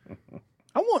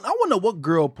 I want to know what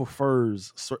girl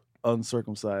prefers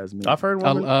uncircumcised men. I've heard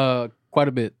women. Quite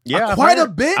a bit. Yeah, I've quite heard.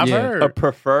 a bit. I've Yeah. heard.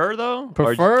 Prefer though?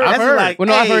 Prefer? I've heard. Like, Well,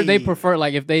 no, I heard they hey. prefer.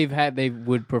 Like if they've had, they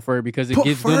would prefer because it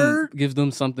Preferred? gives them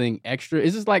something extra.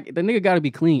 It's just like the nigga got to be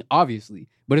clean, obviously,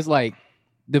 but it's like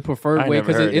the preferred I way never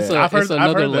because heard it's that. a, I've heard- it's I've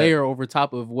another heard that. layer over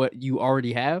top of what you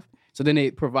already have. So then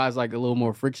it provides like a little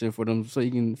more friction for them, so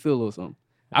you can feel a little something.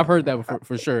 I've heard that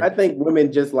for sure. I think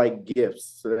women just like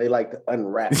gifts, so they like to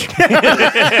unwrap.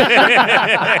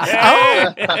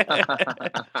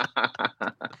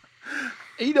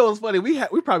 You know what's funny? We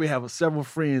probably have several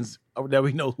friends that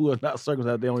we know who are not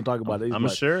circumcised. They only talk about it. I'm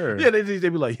like, sure. Yeah, they be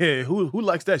like, yeah, who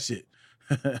likes that shit?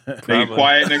 Nigga,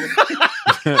 quiet,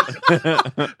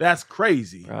 nigga. That's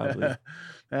crazy. Probably.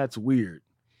 That's weird.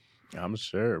 I'm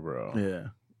sure, bro. Yeah,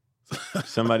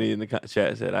 Somebody in the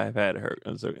chat said I've had her,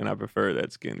 and I prefer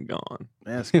that skin gone.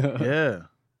 that's yeah.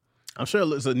 I'm sure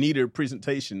it's a neater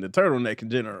presentation. The turtleneck in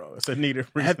general. It's a neater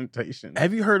presentation.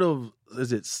 Have you heard of?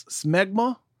 Is it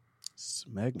smegma?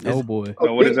 Smeg. Oh boy.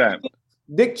 So what is that?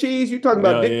 Dick cheese? You talking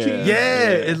about Yeah, dick yeah. cheese? Yeah,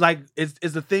 it's like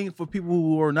it's a thing for people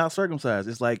who are not circumcised.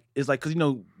 It's like because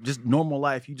just normal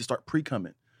life, you just start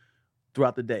pre-cumming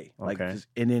throughout the day, like, Okay.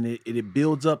 and then it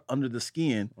builds up under the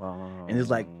skin, and it's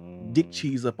like dick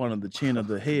cheese up under the chin of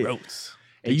the head, Gross.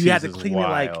 and Dick you have to cheese is clean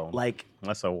wild. it like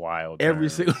That's a wild every term.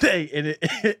 single day, and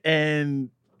and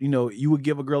you would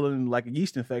give a girl like a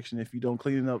yeast infection if you don't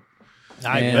clean it up.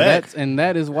 I and bet.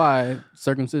 that is why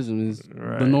circumcision is the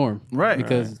Right. norm, Right.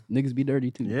 because niggas be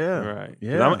dirty too. Yeah, Right. 'Cause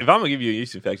Yeah. if I'm gonna give you a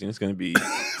yeast infection, it's gonna be.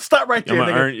 Stop right there, I'm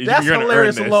gonna nigga. earn- That's you're gonna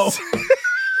hilarious earn alone. this.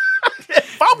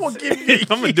 If I'm gonna give you,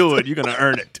 if I'm gonna do it, you're gonna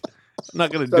earn it. I'm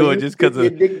not gonna So do you it just think because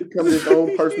your of. dick becomes its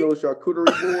own personal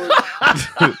charcuterie board.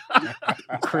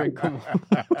 Craig, come on.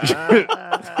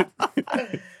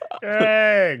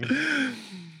 Dang.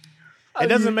 It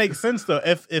doesn't make sense though.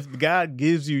 If God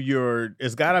gives you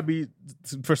it's gotta be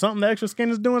for something. The extra skin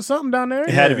is doing something down there. It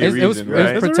had to be a It was reason,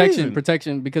 right? There's a reason.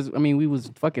 protection because I mean we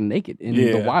was fucking naked in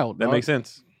Yeah, the wild. That dog. makes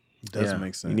sense. It does Yeah.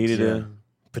 make sense. You needed a.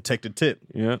 protected tip.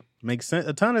 Yeah. Makes sense.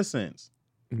 A ton of sense.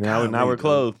 Now Golly, we're dude.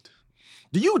 clothed.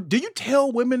 Do you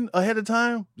tell women ahead of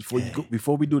time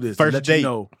before we do this? First let date. You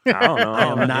know, I don't know. I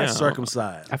am not Yeah.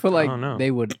 circumcised. I feel like don't know.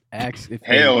 they would ask if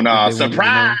Hell they, nah, if they wanted to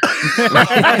surprise!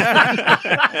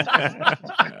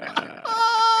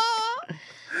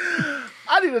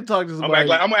 I need to talk to I'm somebody.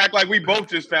 gonna act like we both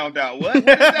just found out. What is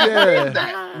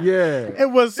that? yeah, It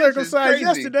was This is circumcised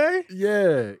crazy. yesterday.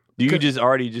 yeah, Do you just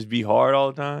already just be hard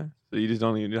all the time? So you just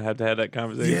don't even have to have that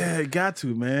conversation? yeah. Got to,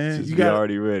 man. Just You be got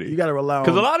already ready. You got to rely on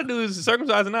Because a lot of dudes,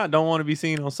 circumcised or not, don't want to be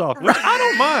seen on soft. Which I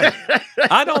don't mind.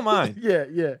 I don't mind. Yeah,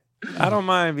 yeah. I don't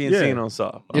mind being Yeah. seen on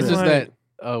soft. It's I'm just like,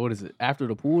 what is it? After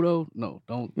the pool though? No,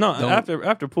 don't.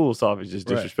 After pool soft is just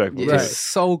disrespectful. Yeah, it's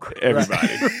so crazy. Everybody.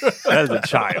 That is a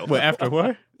child. But after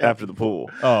what? After the pool.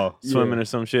 Oh, Swimming or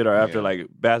some shit, or after like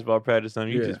basketball practice or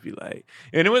something, you just be like,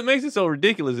 and what makes it so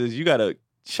ridiculous is you got a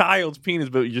child's penis,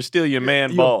 but you're still your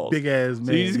man balls. Big ass man.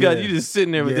 So you just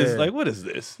sitting there with this, like, what is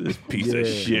this? This piece of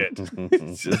shit.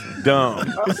 It's just dumb.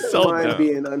 It's so Mine dumb.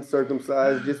 being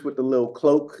uncircumcised, just with the little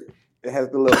cloak. It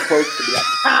has the little cloak to be like,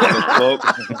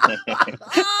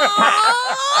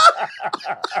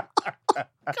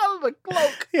 the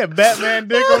cloak. yeah, Batman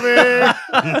dick over there.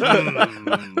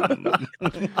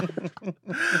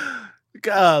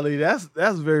 Golly, that's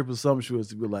very presumptuous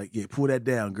to be like, yeah, pull that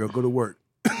down, girl. Go to work.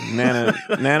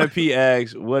 Nana P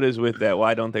asks, what is with that?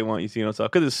 Why don't they want you to see it on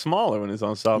soft? Because it's smaller when it's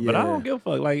on soft, but I don't give a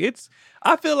fuck. Like,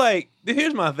 I feel like,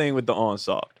 here's my thing with the on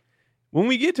soft. When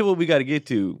we get to what we got to get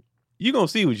to, you're going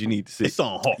to see what you need to see. It's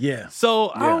on hard. Yeah.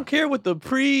 So I don't care what the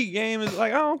pre-game is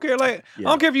like. I don't care. Like, I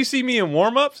don't care if you see me in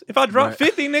warm-ups. If I drop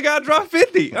 50, nigga, I drop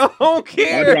 50. I don't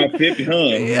care. I drop 50,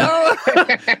 huh?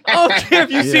 I don't care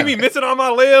if you see me missing on my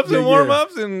layups and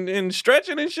warm-ups and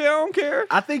stretching and shit. I don't care.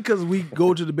 I think because we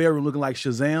go to the bedroom looking like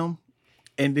Shazam,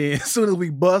 and then as soon as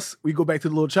we bust, we go back to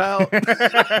the little child.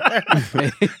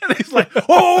 And he's like,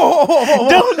 oh,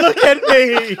 Don't look at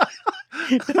me.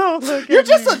 Don't look you're at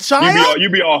just me. a child. You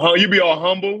be all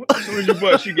humble. As soon as you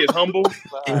bust, you get humble.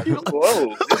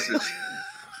 Whoa, this is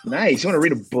nice. You want to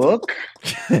read a book?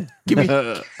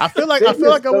 I feel like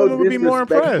a woman would be more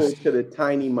impressed. To the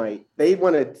tiny mite. They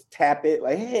want to tap it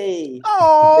like, hey.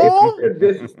 Oh, They're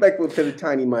disrespectful to the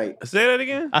tiny mite. Say that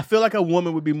again. I feel like a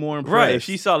woman would be more impressed. Right. If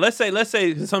she saw, let's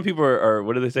say some people are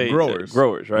what do they say? Growers.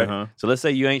 Growers, right? Uh-huh. So let's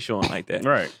say you ain't showing like that.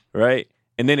 Right. Right.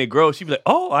 And then it grows. She'd be like,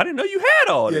 oh, I didn't know you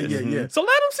had all this. Yeah. So let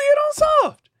them see it on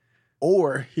soft.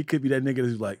 or he could be that nigga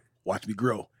that's like, watch me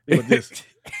grow. Look at this.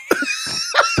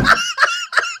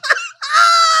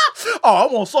 Oh,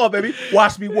 I'm on Saw, baby.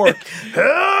 Watch me work. And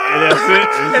that's it.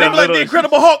 And they be like, the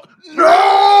Incredible Hulk.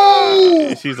 No!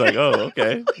 And she's like, oh,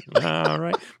 okay. All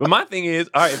right. But my thing is,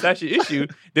 all right, if that's your issue,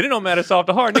 then it don't matter soft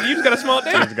or hard. Nigga, you just got a small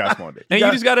dick. You just got a small dick. And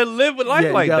you just got to live with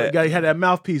life like that. You got to have that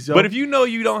mouthpiece, yo. But if you know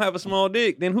you don't have a small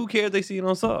dick, then who cares they see it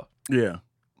on soft? Yeah.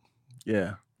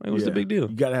 Like, what's the big deal?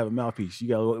 You got to have a mouthpiece. You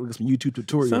got to look at some YouTube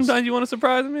tutorials. Sometimes you want to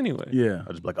surprise them anyway. Yeah.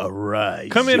 I'll just be like, all right.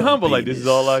 Come in humble like this is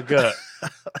all I got.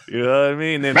 You know what I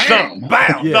mean? Then thump,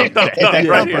 bam, Yeah. thump, Yeah.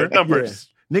 right here, thumpers.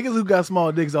 Yeah. Niggas who got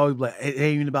small dicks always be like, it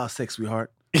ain't even about sex,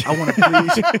 sweetheart. I want to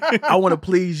please. I want to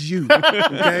please you.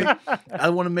 Okay. I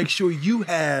want to make sure you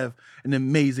have an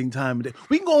amazing time.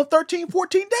 We can go on 13,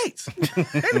 14 dates.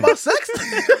 Ain't about sex.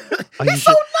 He's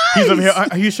so nice. He's over here.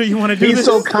 Are you sure you want to do He's this?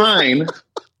 so kind.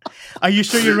 Are you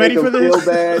sure you're ready Make for them this?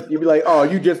 feel bad. You be like, oh,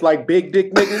 you just like big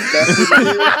dick niggas? That's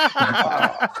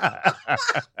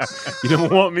what You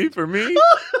don't want me for me?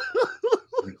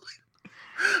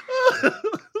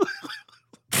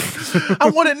 I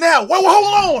want it now. Wait,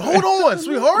 hold on,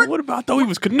 sweetheart. What about I thought we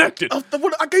was connected? I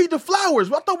gave you the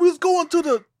flowers. I thought we was going to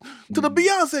the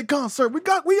Beyonce concert. We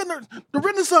in the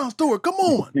Renaissance tour. Come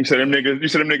on. You said them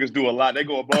niggas do a lot. They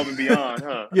go above and beyond,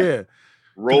 huh? Yeah.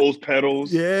 Rose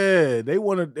petals. Yeah. They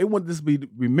want this to be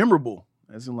memorable.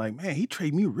 As in like, man, he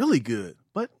traded me really good.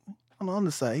 But on the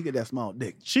other side, he got that small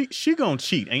dick. She gonna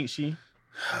cheat, ain't she?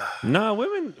 Nah,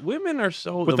 women are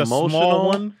so With a emotional. small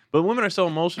one? But women are so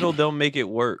emotional, they'll make it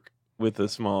work with a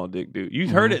small dick dude. You've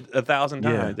heard it 1,000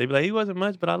 times. Yeah. They be like, he wasn't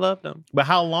much, but I loved him. But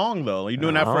how long though? Are you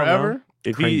doing I that don't forever? know.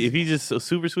 If Crazy. he's just a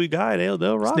super sweet guy, they'll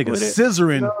rock This nigga with it.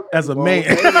 scissoring as a man.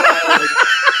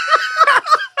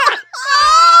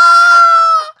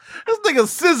 This nigga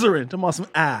scissoring. Talking about some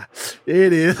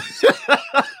it is.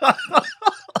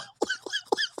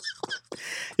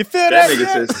 You feel That that?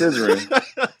 nigga said scissoring.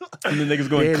 And the niggas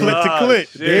going There clit to clit.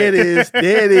 shit.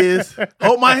 There it is.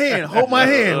 Hold my hand.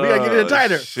 We gotta get it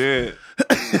tighter. Shit.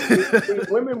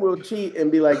 Women will cheat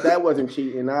and be like, that wasn't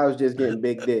cheating. I was just getting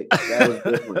big dick. That was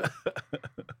different.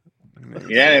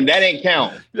 Yeah, that ain't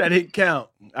count. That didn't count.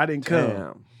 I didn't come.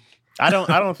 Damn. I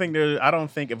don't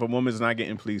think if a woman's not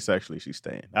getting pleased sexually, she's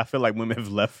staying. I feel like women have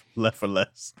left for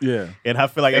less. Yeah. And I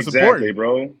feel like that's Exactly, important.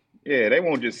 bro. Yeah, they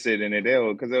won't just sit in it.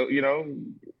 Because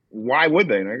why would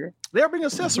they, nigga? They'll bring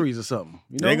accessories or something.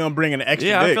 You know? They're gonna bring an extra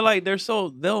Yeah, dick. I feel like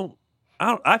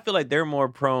I feel like they're more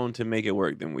prone to make it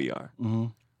work than we are. Mm-hmm.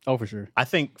 Oh, for sure. I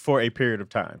think for a period of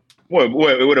time.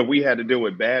 What have we had to deal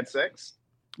with bad sex?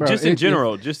 Bro, Just in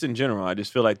general, I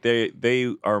just feel like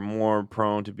they are more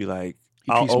prone to be like,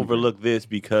 I'll treats me overlook this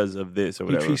because of this or He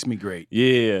whatever. treats me great.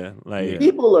 Yeah, like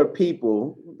People are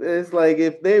people. It's like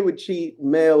if they would cheat,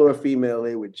 male or female,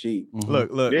 they would cheat. Mhm. Look,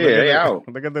 Yeah, look, they at out.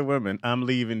 look at the women. I'm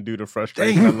leaving due to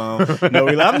frustration alone. No,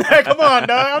 I'm not. Come on,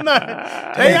 dog. I'm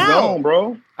not. They They out. gone,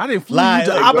 bro. I didn't flew Lies,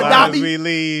 you to Abu lies, Dhabi. we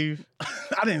leave.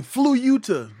 I didn't flew you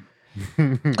to.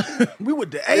 We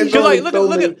went to There's Asia. like, only look at- so look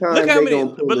many at- times look how they many-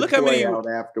 gonna pull but the look how many- toy out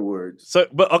afterwards. so.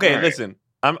 But okay, Right. listen.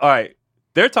 I'm all right.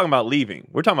 They're talking about leaving.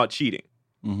 We're talking about cheating.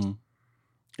 Mm-hmm.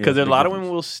 Because a lot of women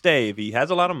will stay if he has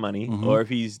a lot of money Mhm. or if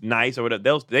he's nice or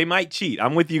whatever. They might cheat.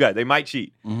 I'm with you guys. They might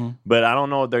cheat, Mm-hmm. but I don't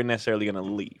know if they're necessarily going to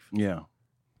leave Yeah,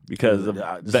 because of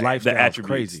This the lifestyle is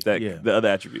attributes, crazy. the other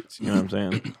attributes. You know what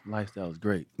I'm saying? Lifestyle is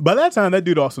great. By that time, that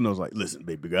dude also knows, like, listen,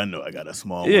 baby girl, I know I got a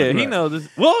small Yeah, one. he Right. knows this.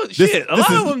 Well, shit. A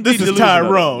lot of them. This be is delusional.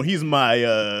 Tyrone. He's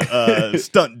my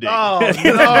stunt dick. Oh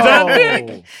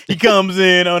no. He comes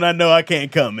in and I know I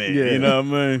can't come in. Yeah. You know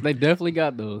what I mean? They definitely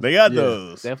got those. They got Yeah.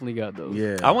 those. Definitely got those.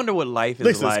 yeah. I wonder what life is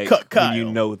This is like Cut when you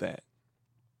Kyle. know that.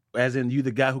 As in, you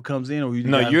the guy who comes in, or you?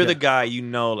 No, guy you're who the got guy. You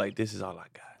know, like this is all I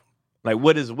got. Like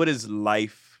what is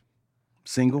life?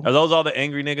 single. Are those all the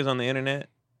angry niggas on the internet?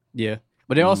 Yeah.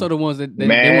 But they're also the ones that they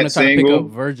Mad, want to try to pick single,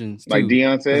 up virgins too. Like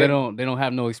Dion 'Cause said. they don't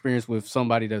have no experience with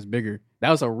somebody that's bigger.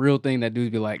 That was a real thing that dudes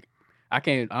be like, I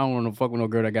don't want to fuck with no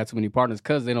girl that got too many partners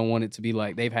because they don't want it to be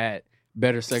like they've had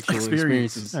better sexual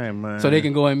experiences. Hey, man. So they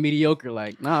can go in mediocre,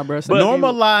 like, nah, bro. But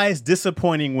normalize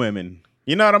disappointing women.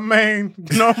 You know what I mean?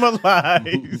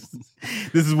 Normalize.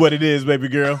 This is what it is, baby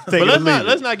girl. Take But it or leave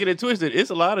let's it. not get it twisted. It's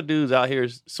a lot of dudes out here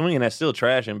swinging that still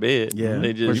trash in bed. Yeah,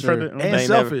 they just for sure. and they ain't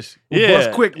selfish. never- We'll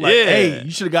bust quick. Like, yeah. hey, you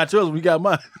should have got yours when we got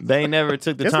mine. They never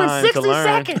took the It's been time to 60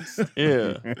 learn. seconds.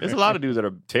 Yeah, there's a lot of dudes that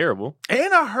are terrible.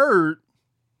 And I heard.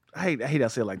 I hate I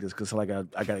say it like this because like I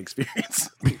got experience.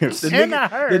 the, And I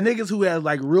heard. the niggas who have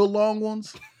like real long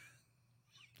ones.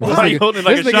 Why you holding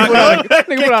like a this nigga shotgun?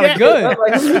 put out a gun.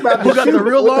 Like, who about to Who got the shoot?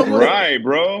 real long one? Right,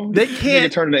 bro. They This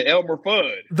can't- nigga turn into Elmer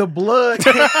Fudd. The blood.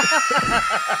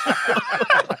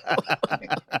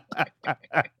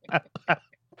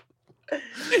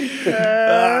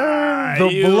 The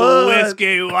you blood.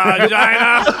 whiskey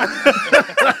vagina.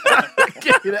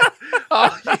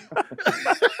 Oh,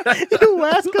 You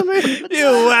asking me?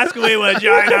 You whiskey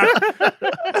vagina.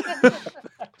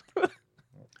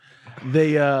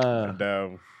 they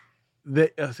No.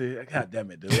 see, God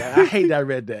damn it, dude. I hate that I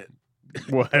read that.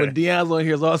 What? When Dion's on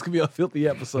here, it's always gonna be a filthy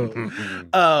episode.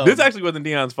 This actually wasn't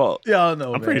Dion's fault. y'all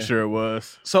know. I'm pretty sure it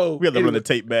was. So We have to run anyway, the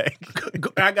tape back.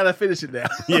 I gotta finish it now.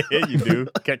 Yeah, you do.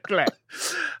 Clack.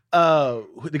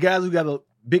 The guys who got a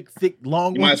big, thick,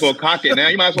 long You might ones. as well cock it now.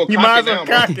 You might as well You cock might it as well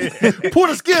now, cock bro. it. Pull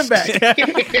the skin back.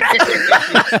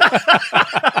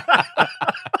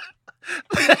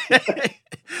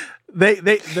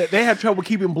 they have trouble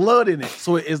keeping blood in it,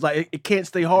 so it's like it can't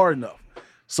stay hard enough.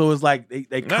 So it's like they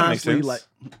makes constantly sense. like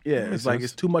it's makes like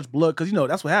sense. it's too much blood because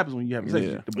that's what happens when you have sex.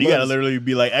 Yeah. The You blood gotta is- literally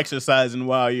be like exercising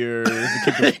while you're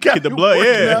keep Got the you blood.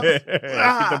 working Yeah,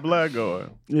 out. keep the blood going.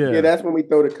 yeah. Yeah, that's when we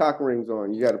throw the cock rings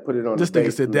on. You got to put it on. This the nigga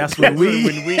base said and- that's when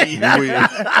we.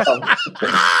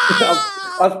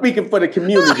 I'm speaking for the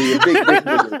community. A big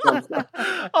nigga.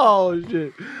 Oh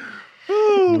shit.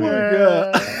 Oh my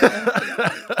god.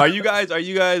 Are you guys?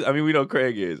 I mean, we know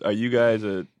Craig is. Are you guys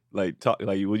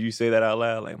would you say that out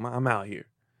loud? Like, I'm out here.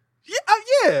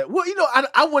 Yeah. Well,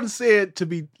 I wouldn't say it to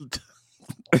be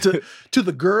to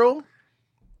the girl.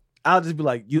 I'll just be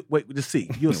like, you wait to see.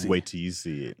 You'll see. Wait till you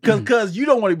see it. Because you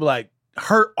don't want to be like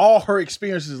all her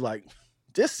experiences like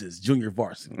this is junior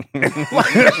varsity.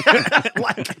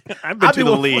 like I've been to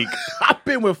the with- league. I've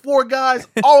been with 4 guys.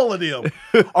 All of them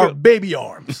are baby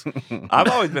arms. I've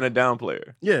always been a down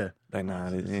player. Yeah. Like, nah,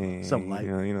 this ain't, Something like-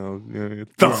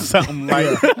 Something like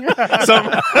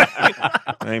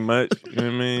ain't much. You know what I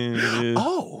mean? It's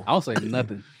Oh. I don't say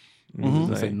nothing. just I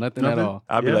don't say like- nothing at all.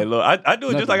 I'll be Yeah. like, look, I do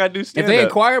it just Nothing. like I do If stand they up.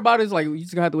 inquire about it, it's like you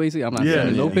just gonna have to wait and see. I'm not Yeah,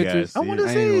 sending no yeah, pictures. I I want to I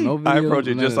ain't see. doing no I videos, approach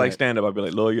it none just of like that. stand up. I'll be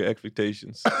like, lower your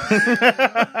expectations.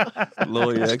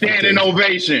 Lower your Standing expectations.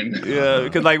 ovation. Yeah,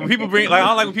 because like when people bring, like I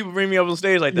don't like when people bring me up on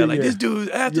stage like that. Yeah, Like yeah. this dude's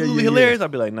absolutely yeah. hilarious. I'll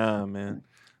be like, nah, man.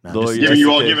 Lower your Giving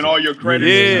you expectations. all your credit.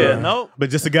 Yeah, no.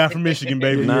 but just a guy from Michigan,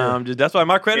 baby. Nah, I'm just. That's why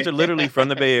my credits are literally from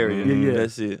the Bay Area. Yeah, yeah.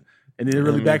 That's it. And then it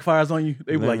really backfires on you.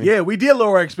 They be like, Mhm. yeah, we did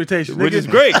lower expectations. Which nigga. is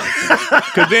great.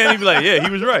 Because then he'd be like, yeah, he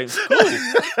was right. Cool.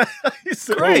 He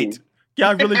said, Great.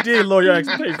 Y'all really did lower your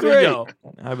expectations. Great. Y'all.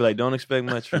 I'd be like, don't expect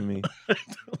much from me.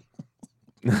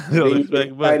 Then don't you get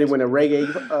expect excited much. when a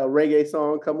reggae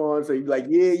song come on, so you like,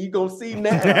 yeah, you gonna see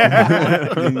now.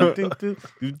 I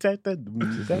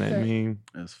mean,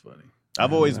 That's funny.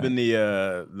 I've always been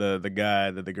the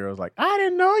guy that the girl's like, I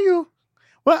didn't know you.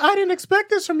 well, I didn't expect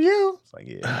this from you. It's like,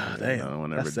 yeah, Damn, no one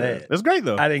that's ever sad. did. That's great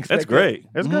though. I didn't expect That's great.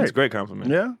 That's That's great. a great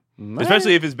compliment. Yeah, Man.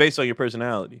 Especially if it's based on your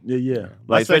personality. yeah. Like,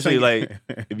 My especially second-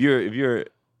 like if you're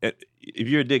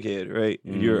a dickhead, right?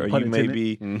 If you're, or Pun you may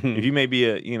be, Mhm. if you may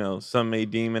be some may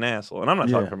deem an asshole, and I'm not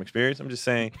talking Yeah. from experience. I'm just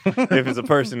saying if it's a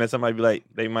person that somebody be like,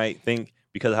 they might think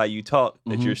because of how you talk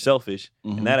that Mhm. you're selfish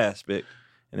in Mhm. that aspect,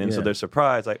 and then so Yeah. they're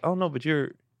surprised, like, oh no, but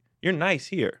you're nice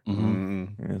here.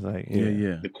 Mhm. And it's like,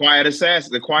 Yeah. The quiet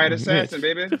assassin,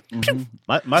 baby. Mhm.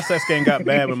 My sex game got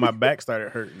bad when my back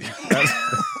started hurting.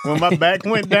 When my back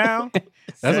went down.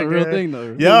 That's a real second- thing,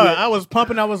 though. Yo, I was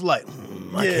pumping. I was like,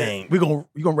 I Yeah. can't. You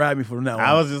gonna ride me for now?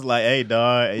 I was just like, hey,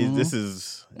 dog, this Mhm.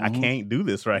 is, I Mhm. can't do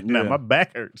this right now. Yeah. My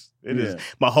back hurts. It is Yeah.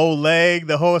 my whole leg,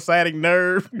 the whole sciatic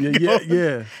nerve yeah,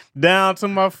 goes down to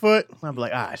my foot. I'm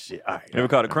like, shit. All right. You ever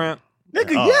caught a cramp?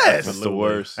 Nigga, Oh, yes. That's the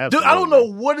worst. Dude, I don't know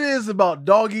what it is about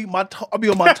doggy. I'll be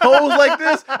on my toes like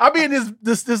this. I'll be in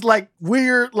this like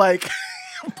weird like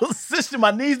position.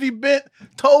 My knees be bent,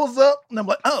 toes up, and I'm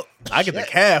like, oh, I get the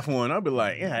calf one. I'll be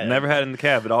like, yeah. Never had it in the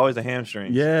calf, but always a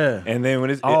hamstring. yeah. And then when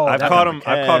I've that's caught the him.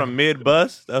 calf. I caught him mid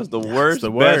bust. That was the worst,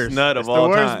 the best worst. nut of It's all the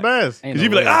worst time. best. Ain't Cause you'd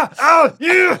be no like, way.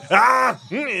 yeah,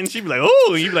 and she'd be like,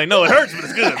 oh, and you'd be like, no, it hurts, but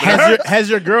it's good. But it hurts. Has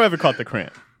your girl ever caught the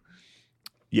cramp?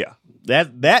 Yeah.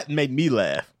 That made me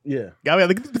laugh. Yeah. Got me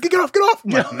like, get off.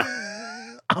 I'm like, no.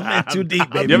 I'm in too deep,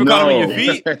 baby. You ever caught him in No.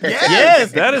 your feet?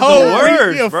 Yes, That is the whole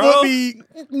worst, your bro. Foot be,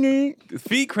 The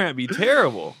feet cramp be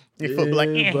terrible. your foot be like,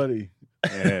 Yeah, buddy.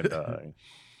 yeah, dog.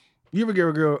 You ever give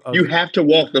a girl? You have to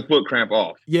walk the foot cramp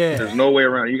off. Yeah. There's no way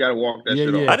around it. You got to walk that Yeah,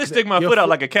 shit yeah. off. I just stick my Your foot out foot-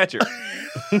 like a catcher.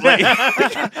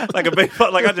 like a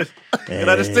baseball. Like I just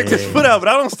stick this foot out, but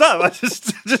I don't stop. I just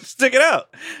stick it out.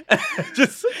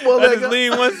 just Well, I like, just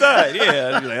lean one side.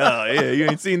 Yeah, I'd be like, oh yeah, you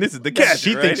ain't seen this is the catcher.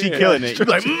 She right thinks she here. killing it. She's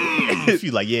like,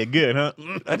 she's like, yeah, good, huh?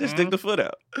 I just stick the foot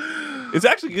out. It's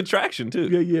actually good traction too.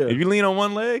 Yeah, yeah. If you lean on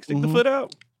one leg, stick the Mhm. foot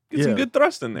out. Get some Yeah. good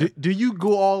thrust in there. Do you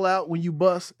go all out when you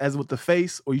bust, as with the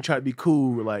face, or you try to be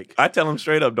cool? Like, I tell them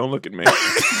straight up, don't look at me. look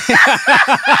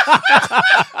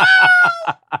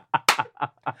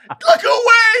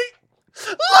away,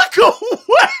 look away.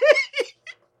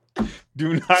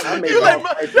 Do not I look made You at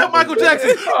like me. that Michael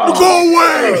Jackson? Oh. Go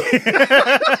away.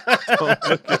 Don't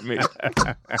look at me.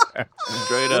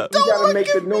 Straight up. You gotta make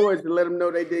the noise to let them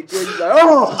know they did good. You like,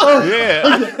 oh,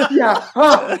 Yeah. yeah,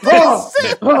 Don't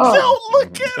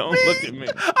look at Don't me. look at me. I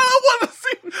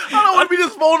don't want to be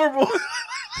this vulnerable.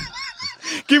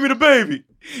 Give me the baby.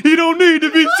 He don't need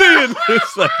to be seeing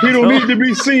this. Like, You don't need to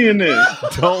be seeing this.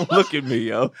 Don't look at me,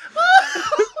 yo.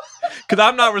 Because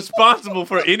I'm not responsible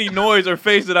for any noise or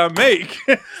face that I make.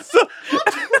 So,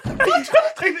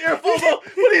 Take the earphones off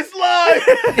when he slide.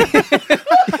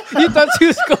 You thought you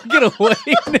was gonna get away,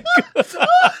 nigga.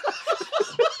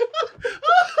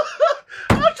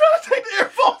 I'm trying to take the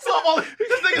earphones off. While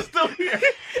this nigga's still here.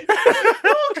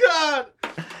 Oh God.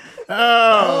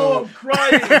 Oh, I'm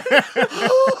crying.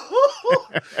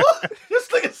 This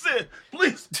nigga said,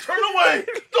 "Please turn away.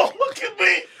 Don't look at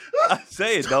me. I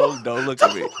say it. Don't look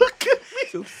at me. Look at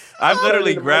me." I've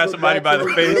literally grabbed somebody by the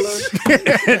face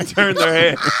and turned their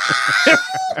head.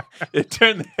 It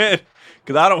turned their head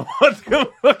because I don't want them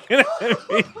looking at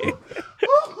me.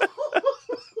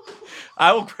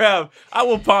 I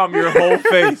will palm your whole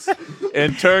face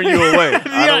and turn you away.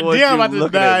 I don't want Dion you about to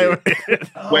looking die. at me.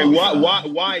 Wait,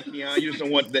 why, Keon? You just don't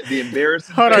want the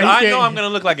embarrassing. Hold on, Because you I know can't- I'm gonna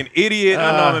look like an idiot.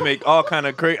 I know I'm gonna make all kind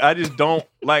of crazy. I just don't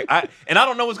like. I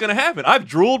don't know what's gonna happen. I've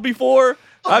drooled before.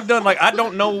 I've done I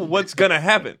don't know what's gonna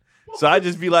happen. So I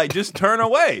just be like, just turn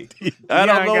away. I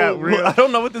don't Dion got real- know. I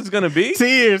don't know what this is gonna be.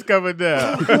 Tears coming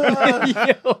down.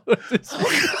 Yo,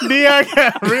 Dion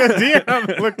got real. Dion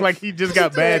looked like he just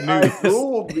got bad I news.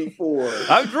 drooled before.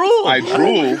 I've drooled. I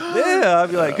drool. Yeah, I'd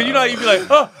be like, cause you know how you'd be like,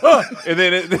 and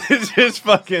then it's just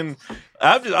fucking.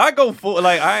 I go full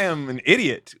I am an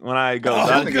idiot when I go. So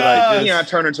I just be like,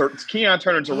 just, Keon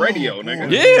turn into radio,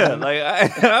 nigga. yeah,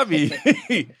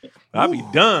 I'd be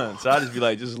done. So I just be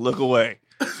like, just look away.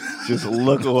 Just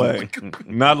look away.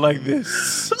 Not like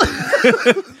this.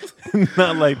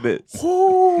 Not like this.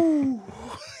 Ooh.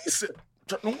 He said,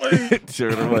 "Turn away."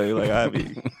 Turn away. Like I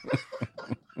be.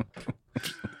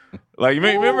 Like you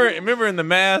remember in The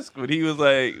Mask when he was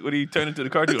when he turned into the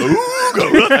cartoon. Ooh, go.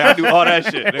 Like, I do all that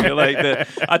shit, nigga. Like that.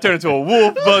 I turn into a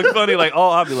wolf, Bugs Bunny.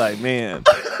 I'll be like, man.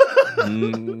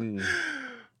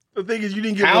 The thing is, you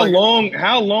didn't get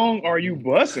How long are you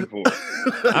busting for?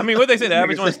 I mean, what they say the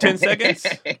average one's 10 seconds.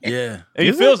 Yeah.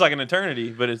 It feels like an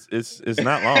eternity, but it's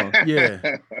not long.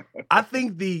 Yeah. I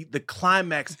think the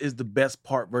climax is the best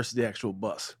part versus the actual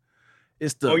bus.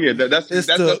 It's the Oh yeah, that's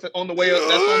on the way up.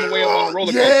 That's on the way up on the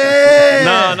roller coaster.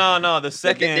 Yeah. No. The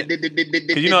second,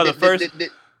 because you know the first,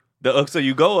 so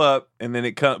you go up and then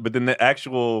it comes, but then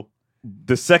the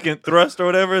second thrust or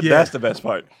whatever, Yeah. that's the best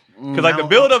part. Because like the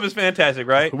build up is fantastic,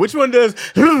 right? Which one does?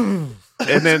 And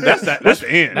then that's the end. That's the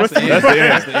end. That's the end. That's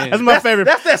the end. That's my favorite.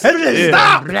 That's that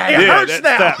stop. It hurts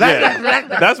now. Stop.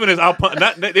 Yeah. That's when it's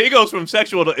it goes from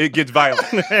sexual to it gets violent.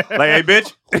 Like, hey,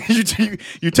 bitch,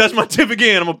 you touch my tip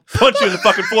again, I'm gonna punch you in the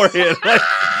fucking forehead. Like,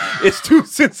 it's too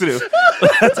sensitive.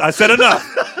 I said enough.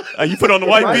 You put on the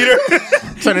white beater.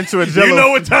 Turn into a jello. You know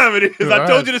what time it is. I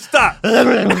told you to stop.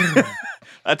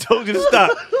 I told you to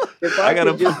stop. If I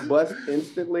could just bust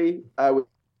instantly, I would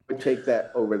take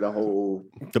that over the whole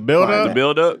build up. The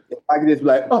build up. If I could just be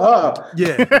like,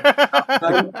 Yeah.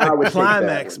 I would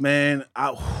Climax, man.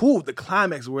 The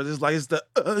climax where it's like, it's the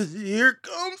here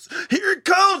it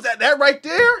comes. That right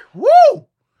there. Woo!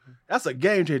 That's a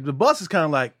game changer. The bus is kind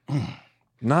of like,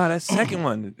 Nah, that second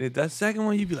one. That second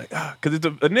one, you'd be like, because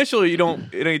initially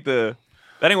that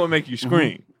ain't what make you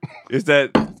scream. It's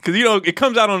that, because it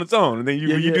comes out on its own, and then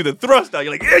you do the thrust out.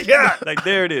 You're like, yeah, like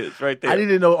there it is, right there. I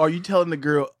didn't know. Are you telling the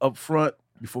girl up front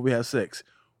before we have sex,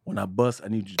 when I bust, I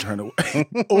need you to turn away,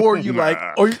 or you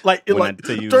turn away?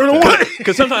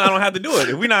 Because sometimes I don't have to do it.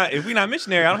 If we not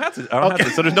missionary, I don't have to. Have to.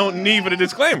 So there's no need for the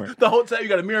disclaimer. The whole time you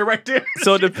got a mirror right there.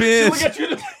 So it depends.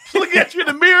 Look at you in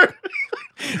the mirror.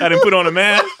 I didn't put on a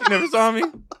mask. You never saw me.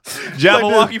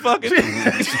 Jabberwocky fucking.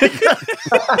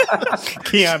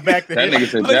 Keon back there. That nigga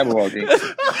said Jabberwocky.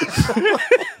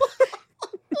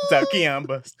 That's how Keon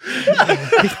bust.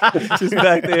 Just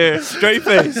back there, straight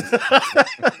face.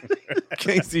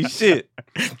 Can't see shit.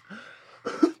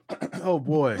 Oh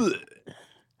boy.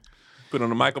 Put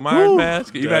on a Michael Myers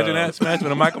mask. Can you imagine that? Smash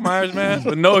with a Michael Myers mask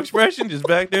with no expression, just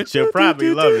back there. She'll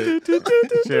probably love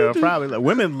it.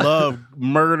 Women love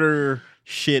murder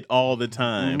shit all the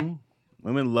time. Mm-hmm.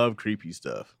 Women love creepy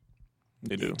stuff.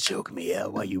 They do. Choke me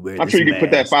out while you wear I'm this sure you can put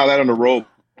that mask. file out on the role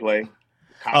play.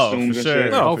 Costumes for and sure.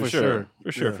 shit. No, for for sure.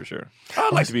 sure. For sure.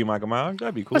 I'd like to be Michael Myers.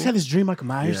 That'd be cool. I just had this dream Michael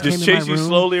Myers Yeah. came Just in my chase you room.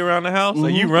 slowly around the house.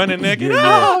 Like you running naked.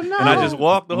 Yeah, yeah. And I just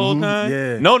walk the whole time.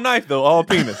 Yeah. No knife though, all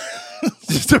penis.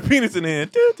 Just a penis in the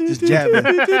hand. Just jabbing.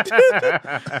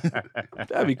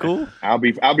 That'd be cool. I'll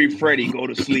be Freddy. Go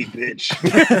to sleep, bitch.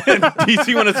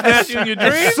 DC want to smash you in your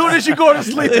dreams? As soon as you go to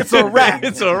sleep, it's a wrap.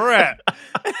 It's a wrap.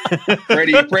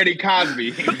 Freddy Cosby.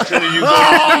 As soon as you go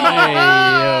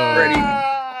Freddy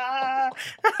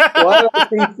Why don't I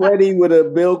see Freddie with a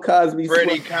Bill Cosby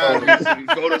Cosby.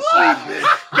 Go to sleep, bitch.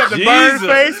 Got the burn Jesus.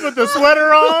 face with the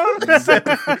sweater on.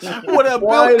 What a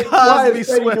Why Bill is Cosby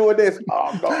Freddie sweat. doing this?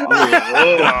 Oh, God.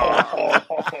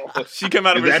 She come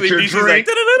out of Is her that sleep. your She's like, drink?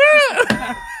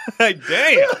 da-da-da-da. Like,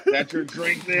 damn. That's your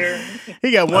drink there.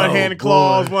 He got one hand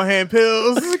claws, one hand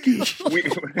pills. We,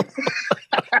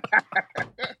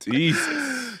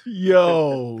 Jesus.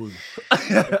 Yo.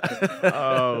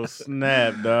 Oh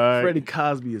snap, dog! Freddie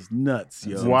Cosby is nuts,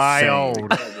 yo. Wild.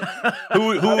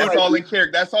 Who? that's all in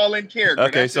character. That's all in character.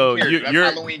 Okay, That's so in character. That's you're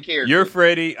Halloween character. You're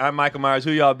Freddy. I'm Michael Myers.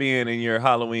 Who y'all being in your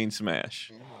Halloween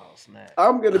smash?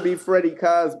 I'm going to be Freddie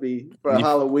Cosby for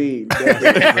Halloween. Freddy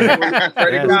That's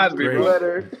Cosby, great. bro.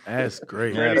 Sweater, That's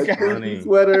great. That's a funny. creepy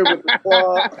sweater with the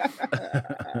claw.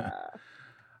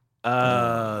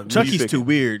 Chucky's too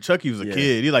weird. Chucky was a Yeah.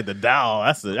 kid. He like the doll.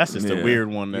 That's just a Yeah. weird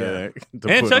one to And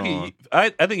put Chucky, on. I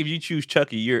think if you choose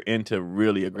Chucky, you're into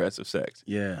really aggressive sex.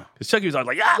 Yeah. Because Chucky was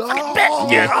always like, fucking Oh.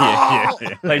 bitch.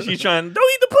 Yeah. Like she's trying,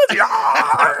 don't eat the pussy.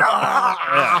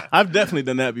 Yeah. I've definitely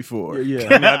done that before. Yeah.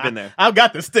 I mean, I've been there. I've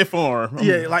got the stiff arm.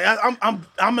 Yeah, like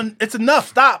it's enough.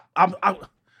 Stop.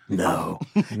 No,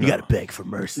 you got to beg for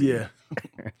mercy. Yeah.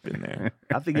 Been there.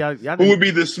 I think y'all Who would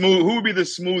be the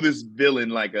smoothest villain,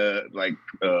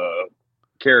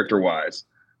 character wise?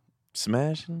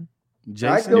 Smashing?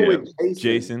 I go Yeah. with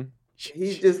Jason.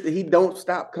 Jason. He don't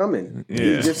stop coming.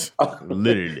 Yeah. He's just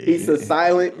Literally. he's so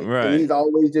silent, Right. and he's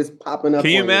always just popping up.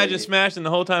 Can you on imagine smashing the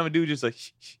whole time a dude just like,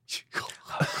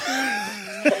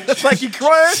 It's like he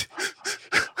crying.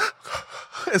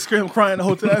 And scream crying the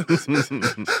whole time. This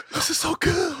is so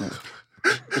good.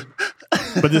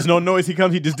 But there's no noise. He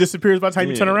comes. He just disappears by the time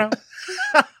you turn Yeah. around.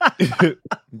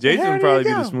 Jason Where would did probably he be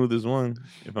the go? smoothest one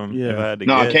if I Yeah. had to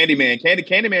No, guess.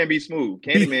 Candyman be smooth.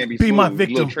 Candyman be Be smooth. my Little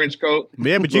victim. trench coat.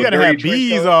 Yeah, but you Little gotta have dirty trench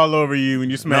bees coat. all over you when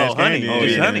you smash No, honey. candy.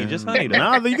 Just Yeah. honey. Just honey.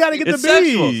 Nah, you gotta get It's the bees.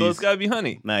 sexual, so it's gotta be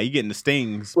honey. Nah, you getting the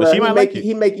stings. But Well, she might like it.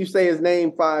 he make you say his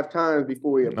name 5 times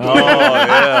before he. Oh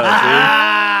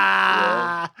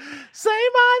yeah, Say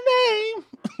my name.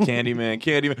 see? Candyman.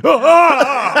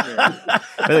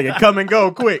 They can come and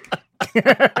go quick.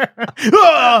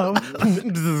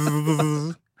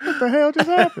 the hell just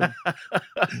happened?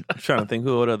 I'm trying to think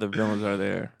what other villains are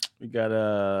there. We got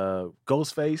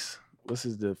Ghostface. What's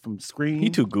his from Scream? He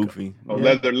too goofy. Oh,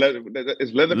 Yeah.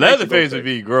 Is Leatherface. Leatherface would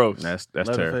be gross. That's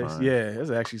Leatherface. terrifying. Yeah,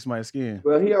 that's actually somebody's skin.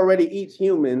 Well, he already eats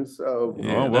humans, so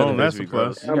Yeah, Oh, well, Leatherface that's would a be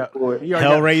plus. gross. He got- for it. he already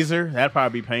got- Hellraiser, that'd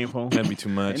probably be painful. That'd be too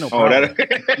much. Ain't no Oh, problem.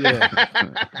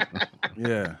 that.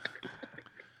 Yeah.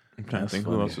 I'm trying to That's think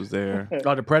who funny. else was there.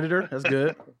 Oh, the Predator. That's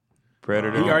good.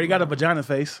 Predator. He already got a vagina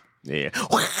face. Yeah.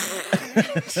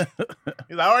 I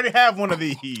already have one of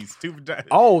these. Two vaginas.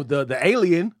 Oh, the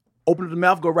alien. Open up the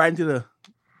mouth, go right into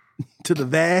the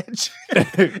vag,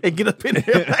 and get up in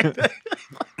there like that.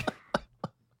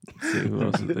 Let's see who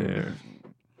else is there.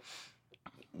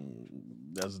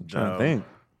 That's I'm trying to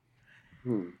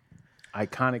think.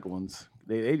 Iconic ones.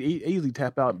 They usually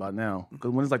tap out by now because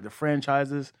when it's like the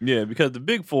franchises. Yeah, because the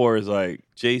big four is like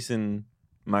Jason,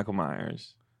 Michael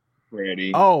Myers.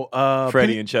 Freddy. Oh,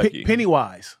 Freddy and Chucky.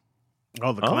 Pennywise.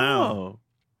 Oh, the clown. Oh.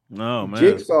 No, man.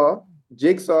 Jigsaw.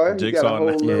 He got a Jigsaw,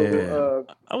 whole yeah. little.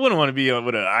 I wouldn't want to be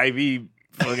with an IV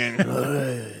fucking.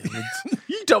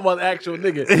 You talking about the actual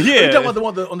nigga? Yeah. You talking about the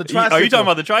one on the tricycle? Are you talking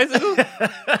about the tricycle?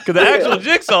 Because the actual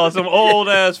Jigsaw is some old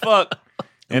ass fuck.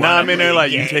 And I'm in there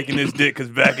like, you taking this dick because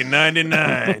back in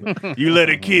 99, you let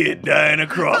a kid die in a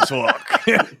crosswalk.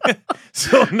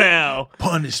 So now,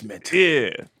 punishment? yeah.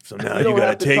 So now You you don't got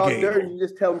have to to take talk it. dirty. You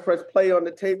just tell them press play on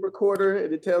the tape recorder,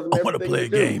 and it tells them I want to everything play a to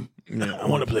do. game. Yeah. I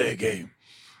want to play a game.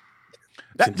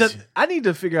 I need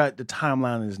to figure out the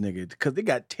timeline of this nigga because they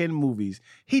got 10 movies.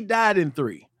 He died in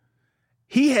 3.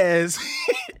 He has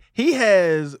he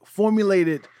has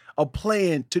formulated a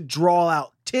plan to draw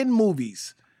out 10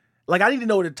 movies. Like I need to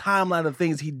know the timeline of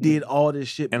things he did all this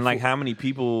shit. And like before. how many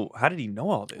people, how did he know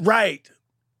all this? Right.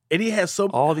 And he has so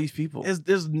All these people.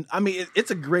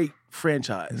 it's a great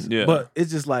franchise. Yeah. But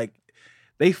it's just like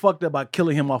they fucked up by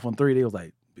killing him off on 3. They was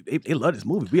like, they love this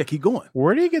movie. We gotta keep going.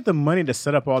 Where do you get the money to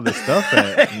set up all this stuff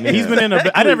at? He's been in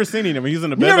a. I never seen him. He was in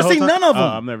the bed. never the whole seen time? none of them?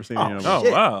 I've never seen any of them. Oh,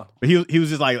 shit. wow. But he was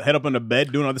just like head up in the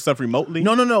bed doing all this stuff remotely.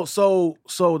 No. So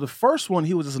the first one,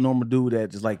 he was just a normal dude that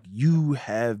just like, you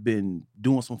have been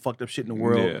doing some fucked up shit in the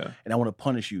world, Yeah. and I want to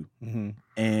punish you. Mhm.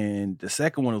 And the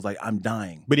second one was like, I'm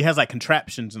dying. But he has like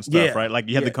contraptions and stuff, Yeah. right? Like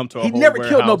you have to come to a He whole never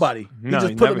killed warehouse. nobody. No, he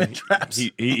just put them in traps.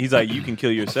 He's like, you can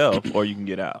kill yourself or you can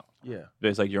get out. yeah.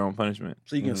 It's like your own punishment.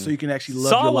 So you can actually love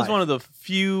Saw your was life. one of the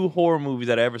few horror movies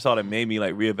that I ever saw that made me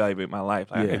like reevaluate my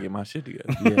life. Like I Yeah. gotta get my shit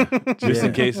together. Yeah. Just Yeah.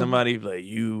 in case somebody like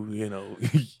you Yeah.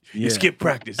 you skip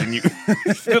practice and you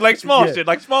like small Yeah. shit,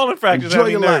 like small infractions Enjoy have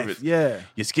me your nervous. life. Yeah.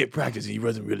 You skip practice and you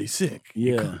wasn't really sick.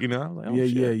 Yeah. You know? I'm like, oh, yeah,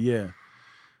 shit. yeah.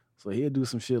 So he'll do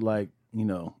some shit like,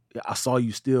 I saw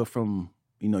you steal from,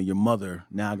 your mother.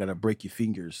 Now I gotta break your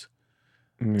fingers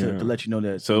to let you know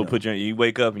that. So you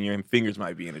wake up and your fingers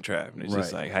might be in a trap, and it's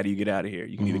just Right. like, how do you get out of here?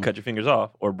 You can either cut your fingers off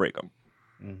or break them,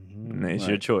 Mhm. and it's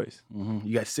your Right. choice.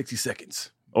 You got 60 seconds.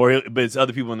 But it's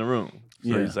other people in the room, so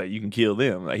Yeah. it's like you can kill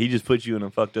them. Like he just put you in a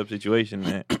fucked up situation.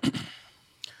 Man.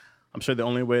 I'm sure the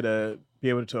only way to be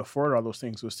able to afford all those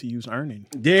things was to use earning.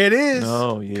 There it is.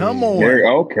 Oh, yeah. Come on.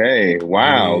 Okay.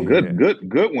 Wow. Yeah.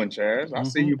 Good one, Chaz. I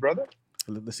see you, brother.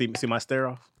 Let's see my stare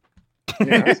off.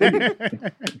 Yeah, I see you.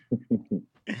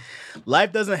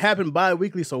 Life doesn't happen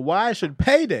bi-weekly, so why should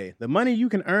payday? The money you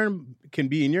can earn can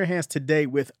be in your hands today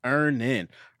with Earnin.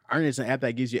 Earnin is an app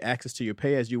that gives you access to your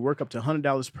pay as you work up to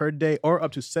 $100 per day or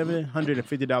up to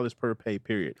 $750 per pay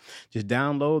period. Just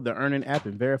download the Earnin app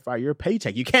and verify your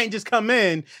paycheck. You can't just come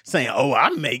in saying, oh,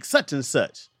 I make such and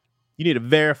such. You need to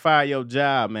verify your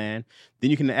job, man. Then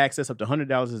you can access up to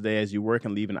 $100 a day as you work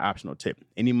and leave an optional tip.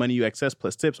 Any money you access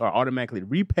plus tips are automatically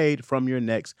repaid from your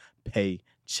next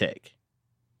paycheck.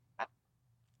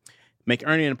 Make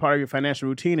earning a part of your financial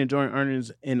routine and join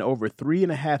earnings in over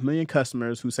 3.5 million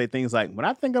customers who say things like, when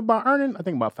I think about earning, I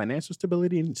think about financial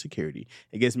stability and security.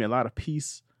 It gives me a lot of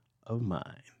peace of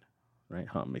mind. Right?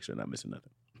 Make sure I'm not missing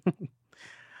nothing.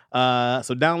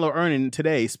 So download Earnin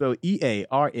today, spell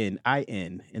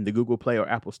EARNIN in the Google Play or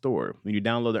Apple Store. When you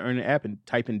download the Earnin app and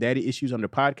type in Daddy Issues under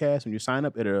podcast, when you sign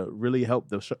up, it'll really help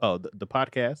the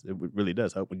podcast. It really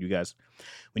does help when you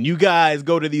guys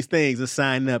go to these things and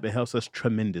sign up. It helps us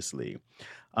tremendously.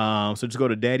 So just go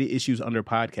to Daddy Issues under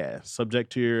podcast.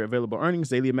 Subject to your available earnings,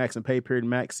 daily max and pay period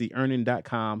max. See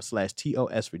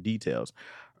earnin.com/TOS for details.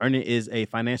 Earnin is a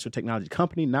financial technology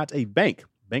company, not a bank.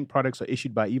 Bank products are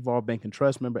issued by Evolve Bank and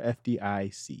Trust, member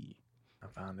FDIC. I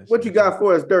found this. What you got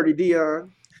for us, Dirty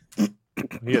Dion? You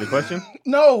had a question?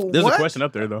 No. There's what? a question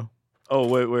up there, though. Oh,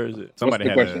 where is it? Somebody the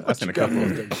had question? I sent a couple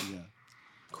of Can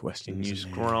questions. you in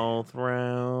there. scroll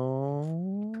through?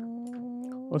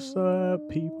 What's up,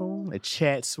 people? The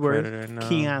chat swerve. Predator, no.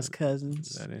 Keon's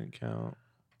cousins. That didn't count.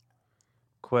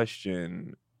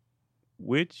 question.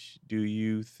 Which do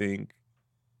you think?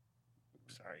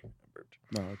 Sorry, I burped.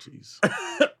 Oh,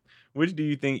 jeez. Which do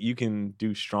you think you can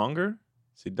do stronger?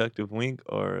 Seductive wink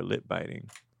or lip biting?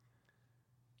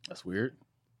 That's weird.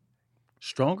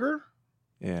 Stronger?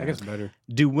 Yeah, I guess better.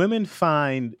 Do women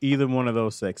find either one of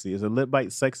those sexy? Is a lip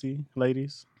bite sexy,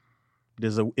 ladies?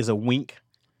 Is a wink?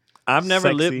 I've never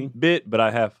sexy? lip bit, but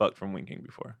I have fucked from winking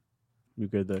before. You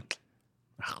good there?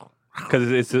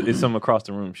 Because it's some across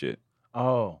the room shit.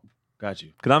 Oh, got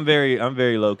you. Because I'm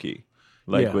very low key,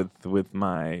 like Yeah. with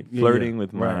my flirting,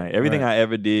 with my Right, everything right. I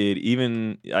ever did.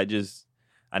 Even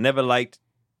I never liked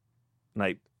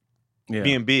like Yeah.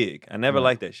 being big. I never Right.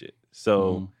 liked that shit.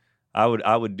 So I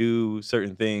would do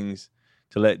certain things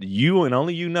to let you and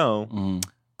only you know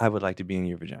I would like to be in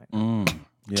your vagina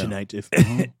Yeah. Tonight, if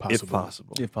if possible.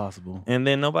 possible. If possible. And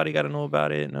then nobody got to know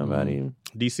about it. Nobody.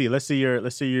 DC, let's see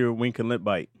your wink and lip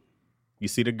bite. You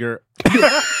see the girl.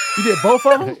 You did both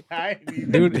of them?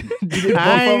 Dude,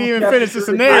 I ain't even finished the I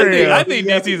scenario. think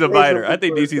DC's a biter. I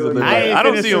think DC's a lip I biter. ain't I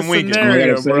don't finished see him the winking. scenario. I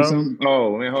gotta say bro. something.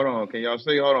 Oh man, hold on. Can y'all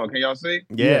see? Hold on. Can y'all see?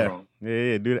 Yeah. Hold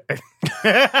Yeah, do that.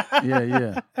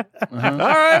 Yeah. All Uh-huh.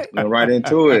 right. on. Go right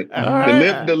into it.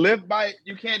 right. The lip bite.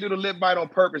 You can't do the lip bite on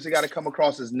purpose. It got to come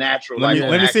across as natural. Let me see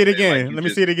it accident, again. you Let me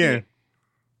just- see it again.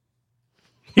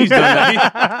 He's done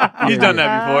that. He's done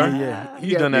that before. Yeah.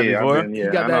 He's done that Yeah, before. I've been- You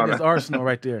yeah, got I that know in his that. arsenal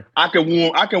right there. I can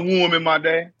woo him in my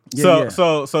day. Yeah,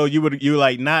 So you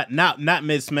like not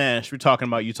mid smash. We're talking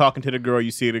about you talking to the girl,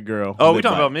 you see the girl. Oh, we lip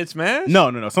talking bite. about mid smash?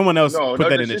 No. Someone else No, put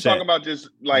that in the just chat. talking about just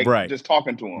like Right. just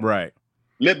talking to him. Right.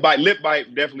 Lip bite,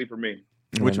 definitely for me.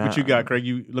 What you got,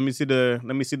 Craig? Let me see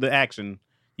the action.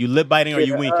 You lip biting or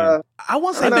you winking? I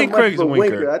want to I say think Craig's a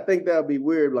winker. I think that would be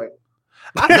weird. Like,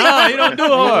 No, you don't do it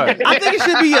hard. I think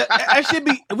it should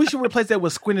be. We should replace that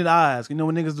with squinted eyes. You know,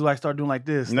 when niggas do like start doing like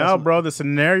this. No, that's when- bro. The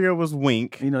scenario was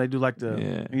wink. You know, they do like the.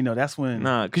 Yeah. You know, that's when.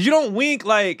 Nah, because you don't wink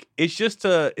like it's just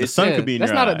The it's sun could be in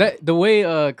that's your not eye. that the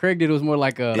way Craig did it was more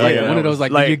like Yeah, one of those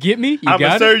like, like, did you get me? You I'm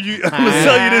gonna got it? I'm gonna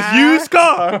sell you this used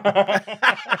car.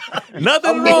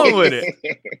 Nothing wrong with it.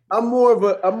 I'm more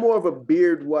of a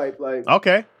beard wipe. Like,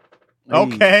 Okay.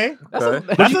 Okay. That's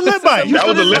Okay. That's a lip bite. That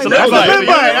was a lip That's a bite. lip bite. You're a lip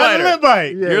That's a biter. lip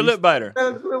bite. Yeah, You're a lip biter.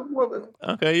 that's a woman.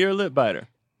 Okay, you're a lip biter.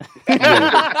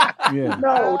 Yeah.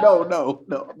 No,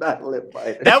 not a lip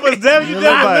bite. That was definitely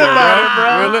You're a lip biter,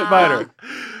 bro. You're a lip biter.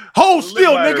 Hold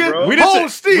still, biter, nigga. bro. We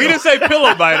didn't say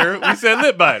pillow biter. We said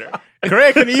lip biter.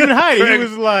 Craig couldn't even hide it. Craig- he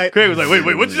was like, Craig was like, wait,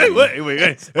 what'd you say? Wait,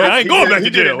 I ain't going back to He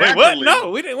did it jail. Wait, what? naturally. No,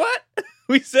 we didn't. What?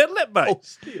 We said lip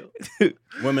bite.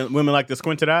 women like the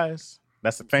squinted eyes.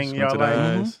 That's the thing, y'all Squinted like.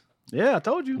 eyes. Yeah, I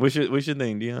told you. What's your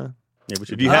thing, Dion? Yeah, what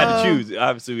you If you do? had to choose,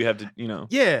 obviously we have to, you know.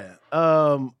 Yeah.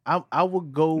 I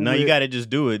would go. No, with, you got to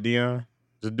just do it, Dion.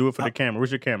 Just do it for the camera.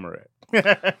 Where's your camera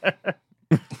at?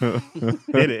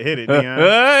 hit it, Dion.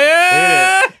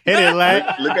 Yeah. Hit it,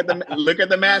 lad. Look at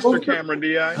the master camera,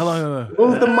 Di. Hold on.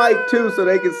 Move the mic too so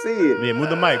they can see it. Yeah, move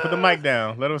the mic. Put the mic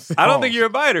down. Let them see. I don't think you're a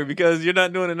biter because you're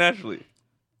not doing it naturally.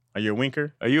 Are you a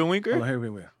winker? Are you a winker? Hold on,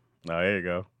 here, wait. No, there you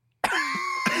go.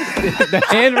 The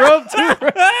hand rub too.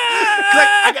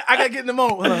 I gotta get in the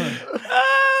moment. Hold on.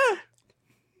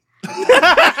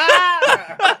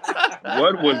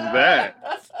 What was that?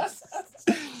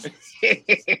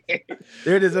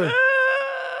 There it is.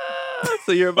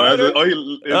 So you're a Oh, biter?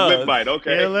 it's lip bite.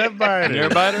 Okay. Yeah, lip biter. You're a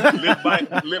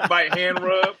biter? lip bite, hand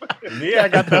rub. Yeah, I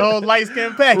got the whole light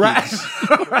skin package.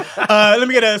 Let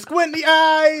me get a squint in the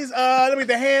eyes. Let me get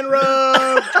the hand rub.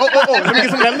 Oh. Let me get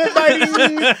some of that lip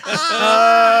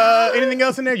biting. Anything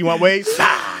else in there? You want waves?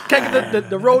 Can I get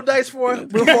the roll dice for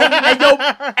it?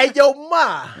 Hey, yo,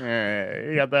 ma. Yeah,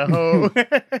 you got the whole.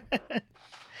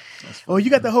 Oh, you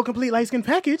got the whole complete light skin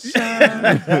package.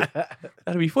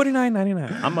 That'll be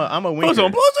 $49.99. I'm a winker.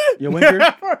 You winker?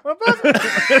 God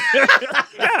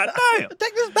damn.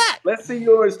 Take this back. Let's see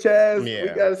yours, Chaz. Yeah. We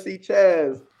gotta see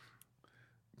Chaz.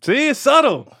 See, it's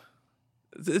subtle.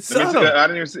 It's Let me see subtle. that. I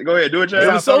didn't even see. Go ahead, do it, It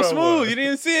Chaz. was so subtle it smooth. was. You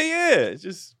didn't see it yet. It's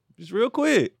just real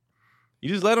quick. You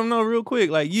just let them know real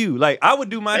quick. Like I would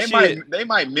do my shit. They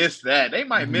might miss that. They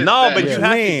might miss No, that. but you have to.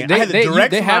 I had the direct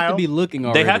They have smile. to be looking They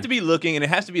already. have to be looking, and it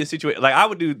has to be a situation. Like I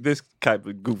would do this type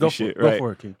of goofy shit, Go right?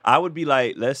 for it, King. I would be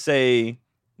like, let's say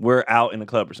we're out in the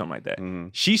club or something like that.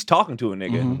 Mhm. She's talking to a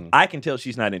nigga. Mhm. I can tell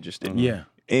she's not interested. Yeah.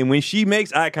 And when she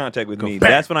makes eye contact with me, back.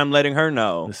 that's when I'm letting her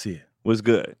know Let's see it. was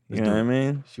good. You Let's know do what I it.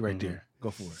 mean? She right there. Go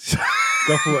for it.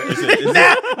 Go for it.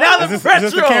 Now the pressure.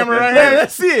 Is this the camera right here?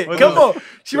 Let's see it. Come on.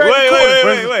 She right in the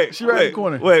corner. Wait. She right in the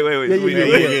corner. Wait.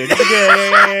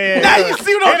 Yeah. Now you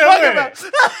see what I'm talking about.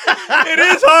 It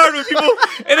is hard with people,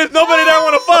 and there's nobody that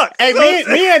want to fuck. Hey,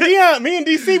 me and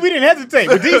DC, we didn't hesitate,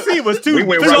 but DC was too. We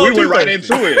went right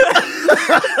into it.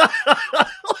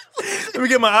 Let me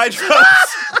get my eye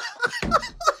drops.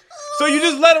 So you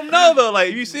just let them know though, like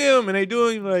if you see them and they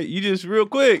doing like you just real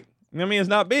quick. You know what I mean, it's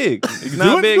not big. It's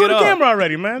not big do at the all. camera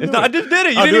already, man. It's not, I just did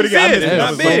it. You didn't even see it. It's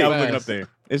not big. I was looking up there.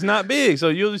 It's not big, so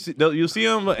you'll see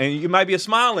them, and it might be a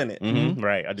smile in it. Mm-hmm.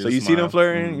 Right. I do so you see them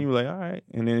flirting, and you're like, all right,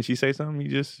 and then she say something, you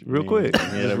just real quick,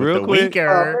 just real quick.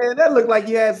 Oh man, that looked like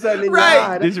you had something in your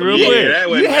eye. Just real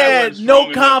quick. You had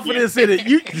no confidence in it.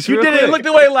 You didn't look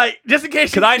the way like just in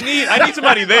case. Because I need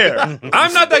somebody there.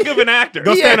 I'm not that good of an actor.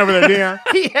 Go stand over there, Dion.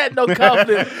 He had no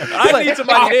confidence. I need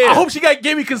somebody there. I hope she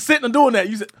gave me consent on doing that.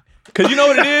 You said. Because you know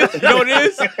what it is? You know what it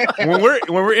is?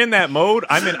 When we're in that mode,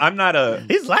 I'm not a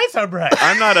His lights are bright.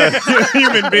 I'm not a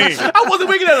human being. I wasn't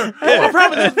winking at her. I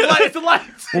promise it's the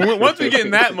lights. Once we get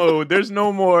in that mode, there's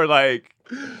no more like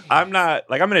I'm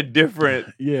in a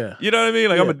different you know what I mean?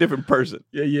 Like I'm a different person.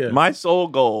 Yeah. My sole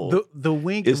goal the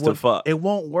wink is to fuck. It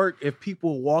won't work if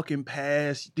people walking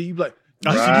past. Do you like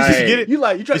Did she get it? You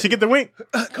try Did she get the wink?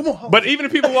 come on. But even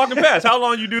if people walking past, how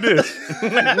long you do this?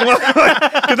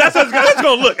 Because that's how it's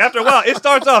gonna look. After a while, it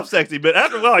starts off sexy, but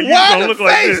after a while, you're gonna look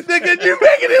like this. Nigga, you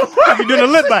making it work. You're doing a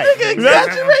lip bite.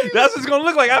 That's what it's gonna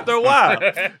look like after a while.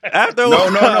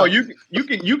 No.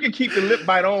 You can keep the lip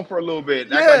bite on for a little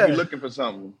bit. Act like you're looking for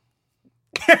something.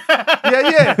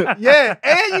 Yeah.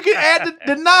 And you can add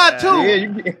the nod too. Yeah,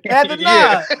 you can add the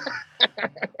nod.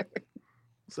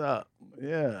 So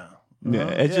yeah,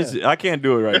 it's just I can't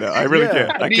do it right now. I really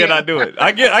can't. I cannot do it.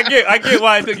 I get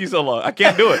why it took you so long. I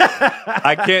can't do it.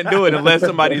 I can't do it unless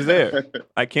somebody's there.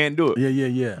 I can't do it.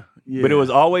 Yeah. But it was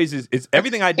always it's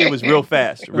everything I did was real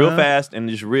fast, fast, and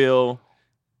just real.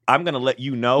 I'm gonna let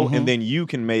you know, and then you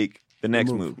can make the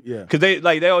next move. Yeah, because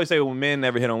they always say, well, men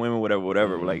never hit on women,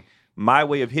 whatever. Like my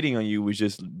way of hitting on you was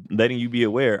just letting you be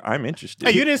aware. I'm interested.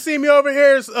 Hey, you didn't see me over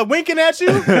here winking at you?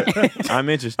 I'm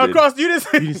interested. Across, you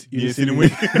didn't see the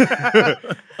wink.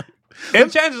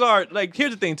 And chances are, like,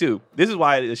 here's the thing too. This is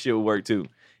why this shit would work too.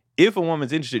 If a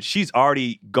woman's interested, she's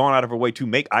already gone out of her way to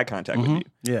make eye contact with you.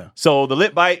 Yeah. So the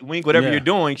lip bite, wink, whatever you're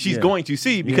doing, she's going to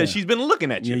see because she's been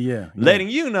looking at you. Yeah. Letting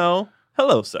you know,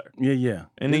 hello, sir. Yeah.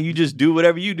 And then you just do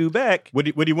whatever you do back. What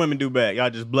do women do back? Y'all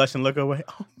just blush and look away?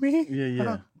 Oh, me?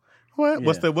 Yeah. What?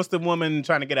 Yeah. What's the woman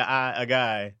trying to get a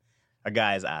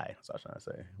guy's eye? That's what I was trying to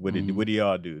say. What do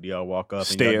y'all do? Do y'all walk up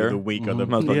stare? And y'all do the wink or the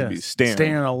I'm supposed to be staring.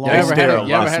 Staring along. You ever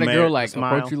had a girl like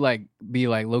approach you like be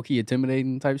like low key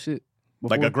intimidating type shit?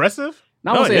 Before? Like aggressive?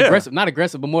 Not I say aggressive, not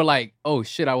aggressive, but more like, oh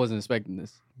shit, I wasn't expecting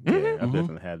this. Yeah, I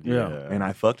definitely had and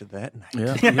I fucked that night.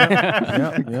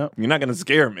 Yeah. You're not gonna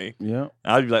scare me. Yeah.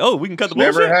 I'll be like, oh, we can cut the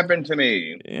bullshit. Never happened to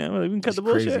me. Yeah, well, we can cut the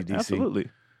bullshit. DC. Absolutely.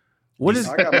 What is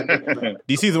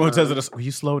DC's the one who says it? Will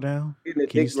you slow down? Getting a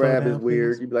dick grab is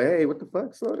weird. You'd be like, hey, what the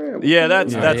fuck? Slow down. Yeah,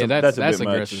 that's a bit aggressive.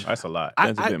 much. That's a lot.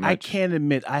 I can't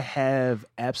admit I have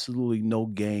absolutely no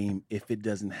game if it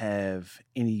doesn't have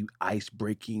any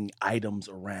ice-breaking items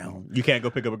around. You can't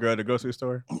go pick up a girl at the grocery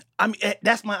store? I mean,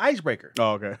 that's my icebreaker.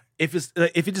 Oh, okay. If it's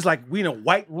just like we in a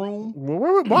white room,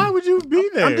 why would you be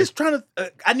there? I'm just trying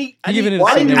to. I need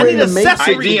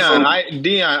accessories. Dion,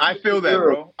 I feel that,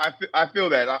 bro. I feel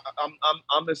that.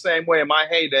 I'm the same way in my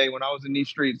heyday when I was in these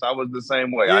streets. I was the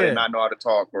same way. I did not know how to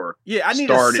talk or I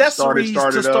need accessories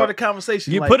to start a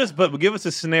conversation. But give us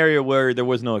a scenario where there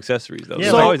was no accessories though.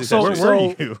 Yeah, always accessories. Where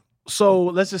were you? So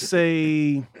let's just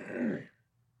say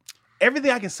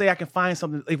everything I can say, I can find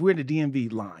something. If we're in the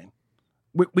DMV line,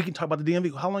 we can talk about the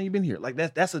DMV. How long you been here? Like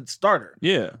that's a starter.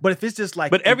 Yeah. But if it's just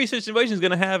like, but every situation is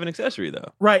gonna have an accessory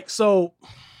though. Right. So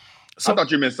I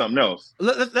thought you meant something else.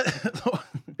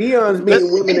 Dion's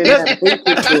meeting women in that.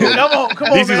 Come on.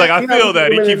 DC's like, I feel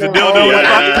that. He keeps a dildo.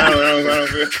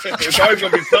 It's always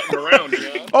gonna be something around.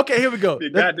 You know? Okay, here we go.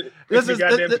 Goddamn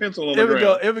pencil on the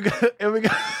ground.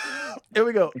 Here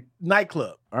we go.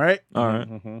 Nightclub. All right.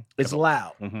 Mm-hmm. It's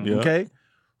loud. Mm-hmm. Yeah. Okay.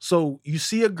 So you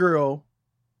see a girl.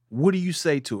 What do you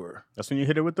say to her? That's when you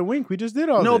hit her with the wink. We just did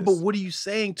all this. No, but what are you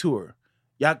saying to her?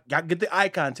 Y'all get the eye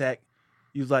contact.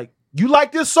 He's like, you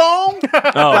like this song? Oh, you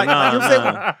know what I'm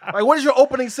saying? Like, what is your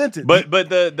opening sentence? But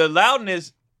the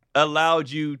loudness allowed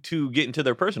you to get into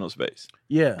their personal space.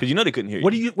 Yeah. Because you know they couldn't hear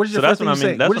you. What is your first thing you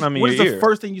say? That's what I mean. What is the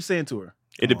first thing you saying to her?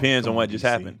 It depends on what just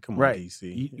happened. Come on,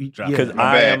 DC. Because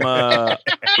I am,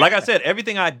 like I said,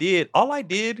 everything I did, all I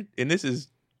did, and this is,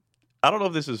 I don't know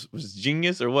if this was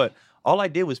genius or what, all I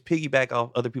did was piggyback off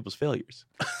other people's failures.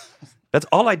 That's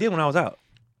all I did when I was out.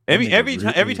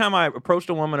 Every time I approached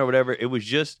a woman or whatever, it was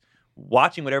just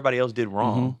watching what everybody else did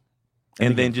wrong,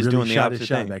 and then just doing the opposite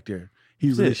thing. Back there,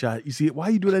 he really shot. You see, why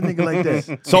you do that nigga like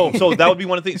that? So that would be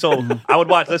one of the things. So I would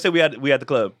watch. Let's say we had the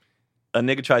club. A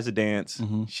nigga tries to dance.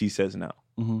 She says no,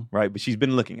 right? But she's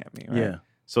been looking at me, right? Yeah.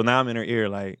 So now I'm in her ear,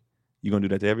 like, you gonna do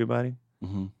that to everybody?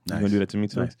 Nice. You gonna do that to me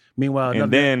too? Nice. Meanwhile,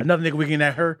 And another nigga looking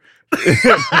at her. But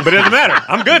it doesn't matter.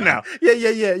 I'm good now.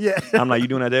 Yeah. I'm like, you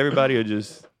doing that to everybody or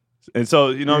just? And so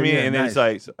you know what I mean. And then nice. it's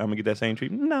like, so I'm gonna get that same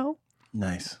treatment. No.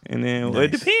 Nice. And then Nice.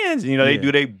 it depends. You know, they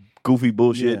do they goofy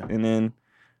bullshit, Yeah. and then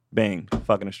bang,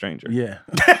 fucking a stranger. Yeah.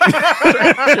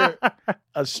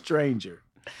 A stranger.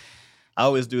 I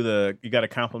always do you got to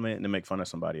compliment and then make fun of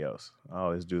somebody else. I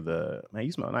always do man,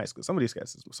 you smell nice. Because some of these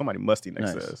guys, somebody musty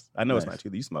next to us. I know it's not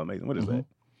you. You smell amazing. What is that?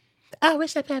 I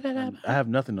wish I have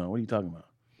nothing on. What are you talking about?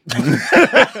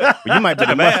 Well, you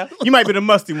might be the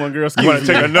musty one, girl. You want to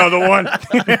take another one? How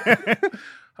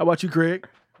about you, Craig?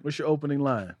 What's your opening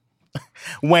line?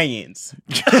 Weigh-ins.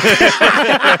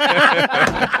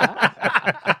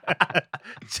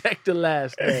 Check the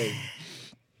last name.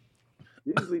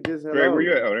 Usually just hello. Greg, where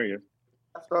you at? Oh, there you go.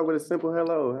 I start with a simple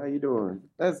hello. How you doing?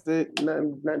 That's it.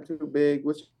 Nothing too big.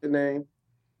 What's your name?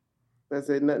 That's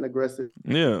it. Nothing aggressive.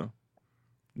 Yeah.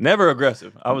 Never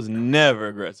aggressive. I was never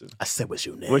aggressive. I said, what's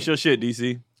your name? What's your shit,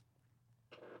 DC?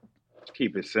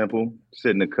 Keep it simple.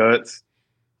 Sit in the cuts.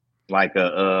 Like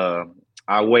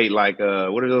I wait like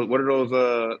what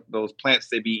are those plants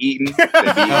they be eating?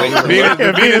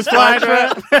 Venus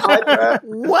flytrap.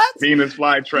 What? Venus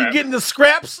flytrap. You getting the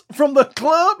scraps from the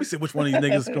club? He said, which one of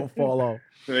these niggas gonna fall off?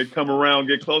 They come around,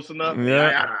 get close enough.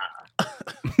 Yeah.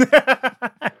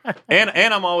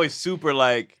 and I'm always super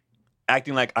like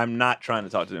acting like I'm not trying to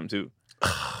talk to them too.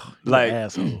 Like,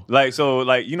 asshole. like so,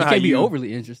 like you know You how can't be you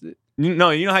overly interested. you know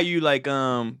how you like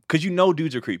because you know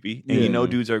dudes are creepy and you know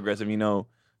dudes are aggressive. You know,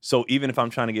 so even if I'm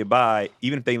trying to get by,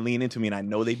 even if they lean into me and I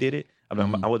know they did it,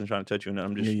 I'm like, I wasn't trying to touch you.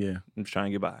 I'm just I'm just trying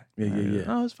to get by. Yeah.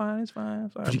 Oh, it's fine.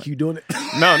 But you keep doing it.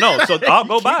 No. So I'll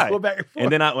go by. Go back and forth.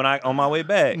 And then when I on my way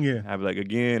back, Yeah. I'd be like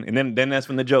again, and then that's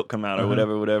when the joke come out or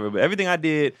whatever. But everything I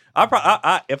did,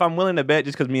 I if I'm willing to bet,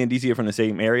 just because me and DC are from the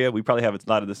same area, we probably have a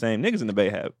lot of the same niggas in the Bay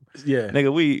have. Yeah.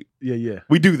 Nigga, we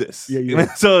do this.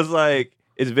 Yeah. So it's like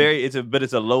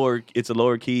it's a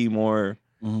lower key, more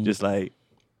just like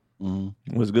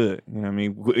what's good. You know what I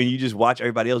mean? And you just watch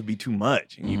everybody else be too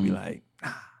much, and you be like,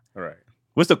 All right.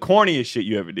 what's the corniest shit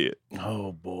you ever did?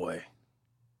 Oh boy.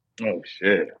 Oh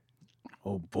shit.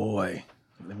 Oh boy.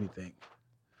 Let me think.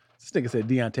 This nigga said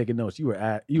Dion taking notes. You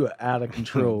were out of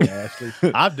control, Ashley.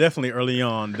 I've definitely early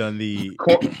on done the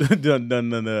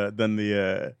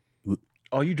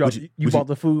Oh, you dropped. You bought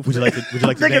the food. Would you like to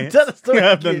Nigga, dance? tell the story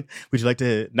I've again. done, would you like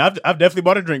to? Now, I've definitely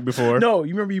bought a drink before. No,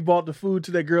 you remember you bought the food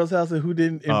to that girl's house and who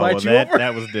didn't Oh, invite well, you that, over?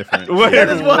 that was different. That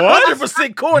is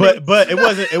 100% corny. But it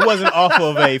wasn't off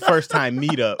of a first time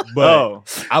meetup. But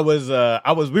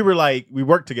we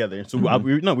worked together, so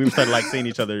we started like seeing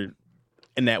each other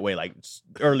in that way, like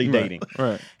early dating.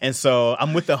 Right. And so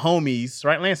I'm with the homies,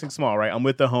 right? Lansing Small, right? I'm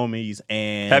with the homies,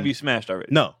 and Have you smashed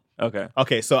already? No.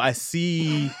 Okay. So I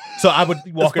would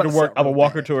walk her to work. I would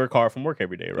walk her to her car from work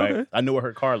every day, right? Okay. I knew what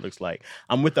her car looks like.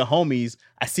 I'm with the homies.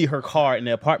 I see her car in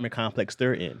the apartment complex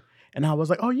they're in. And I was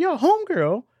like, oh, your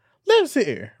homegirl lives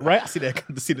here, right? I see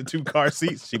the 2 car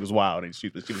seats. She was wild, and she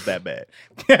was that bad.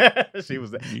 she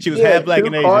was half black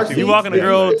and Asian. You walking a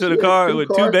girl to the car with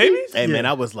 2 babies? Hey man,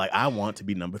 I was like, I want to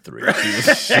be number 3.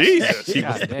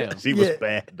 She was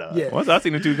bad, dog. Yeah. Once I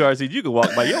seen the 2 car seats, you could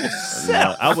walk by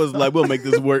yourself. I was like, we'll make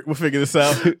this work. We'll figure this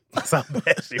out. That's how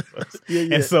bad she was.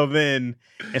 Yeah. And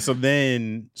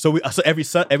so every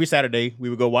Saturday we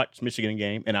would go watch Michigan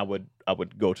game, and I would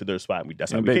go to their spot.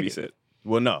 That's how we kick it.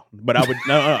 Well, no, but I would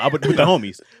with the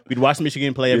homies. We'd watch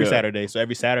Michigan play every Saturday. So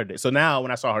every Saturday. So now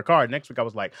when I saw her card next week, I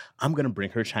was like, I'm gonna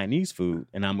bring her Chinese food,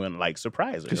 and I'm gonna like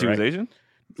surprise her. Because she was Asian?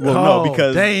 Well, no,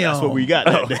 because that's what we got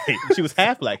that day. She was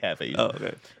half black, half Asian. Oh,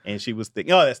 okay. And she was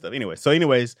thinking all that stuff.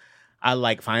 Anyways, I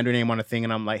like find her name on a thing,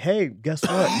 and I'm like, hey, guess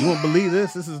what? You won't believe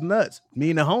this. This is nuts.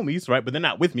 Me and the homies, right? But they're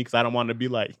not with me because I don't want to be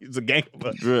like, it's a gang of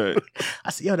us. Right.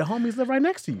 I said, yo, the homies live right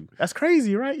next to you. That's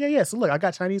crazy, right? Yeah. So look, I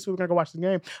got Chinese food. We're going to go watch the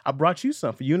game. I brought you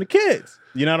some for you and the kids.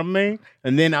 You know what I mean?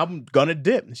 And then I'm going to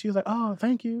dip. And she was like, oh,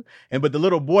 thank you. But the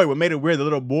little boy, what made it weird, the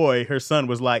little boy, her son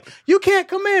was like, you can't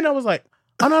come in. I was like,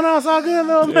 Oh no, it's all good,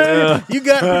 little man. You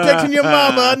got protecting your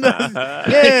mama. I know.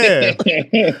 Yeah,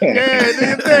 do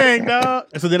your thing, dog.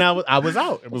 And so then I was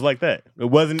out. It was like that. It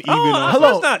wasn't even.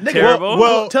 Hello, that's not terrible.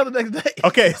 Well, tell the next day.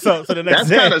 Okay, so the next That's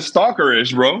day, kind of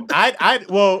stalkerish, bro.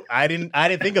 I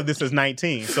didn't think of this as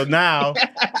 19. So now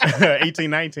 18,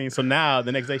 19. So now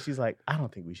the next day she's like, I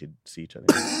don't think we should see each other.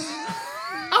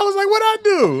 I was like, what'd I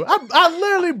do? I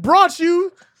literally brought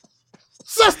you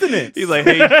sustenance. He's like,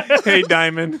 hey,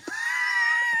 Diamond.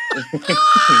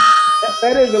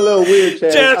 That is a little weird,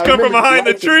 Chad. Chad's come from behind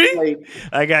the tree. Like,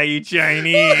 I got you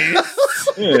Chinese.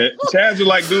 Yeah, Chad's are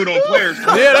like dude on Players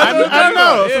Club. Yeah, that's what I I'm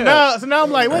know. talking about. So now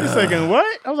I'm like, wait a second,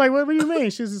 what? I was like, what do you mean?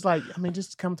 She's just like, I mean,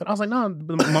 just come to. I was like, no,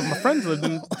 my friends lived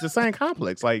in the same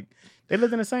complex. Like, they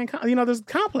lived in the same, there's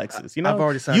complexes. I've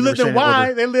already signed you the lived in restraining Y,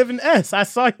 order. they live in S. I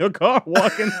saw your car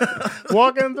walking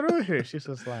through here. She's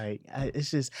just like, it's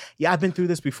just, I've been through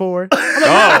this before.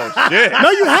 Oh shit! No,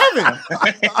 you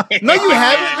haven't. No, you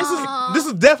haven't. This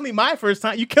is definitely my first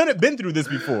time. You couldn't have been through this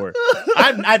before.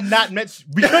 I've not met.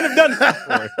 We couldn't have done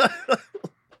this before.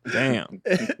 Damn.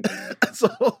 So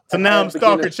now I'm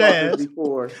stalker Chaz.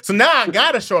 before. So now I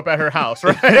gotta show up at her house,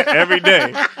 right? Every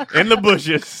day in the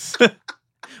bushes.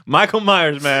 Michael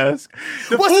Myers mask.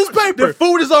 What's this paper? the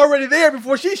food is already there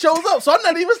before she shows up, so I'm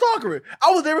not even stalking her. I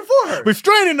was there before her.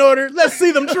 Restraining order. Let's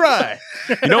see them try.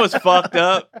 You know what's fucked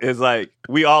up is like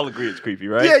we all agree it's creepy,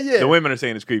 right? Yeah. The women are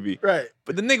saying it's creepy, Right.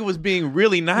 but the nigga was being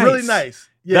really nice. Really nice.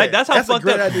 Yeah, That's how a fucked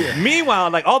great up. idea.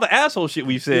 Meanwhile, like all the asshole shit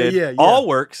we've said, Yeah. all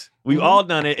works. We've all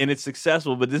done it, and it's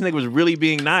successful. But this nigga was really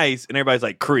being nice, and everybody's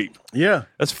like, creep. Yeah.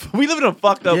 We live in a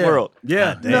fucked up world.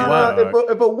 Yeah. God damn. No, Wow.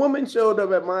 if a woman showed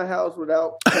up at my house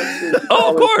without texting,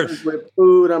 Oh, of course. with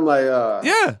food, I'm like,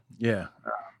 Yeah, Yeah.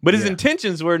 but his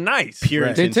intentions were nice. Pure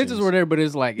Right. The intentions were there, but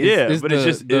it's like But it's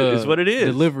just it's what it is.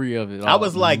 Delivery of it. I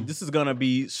was like, this is gonna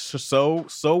be so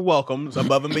welcome,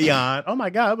 above and beyond. Oh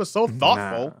my god, it was so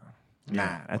thoughtful.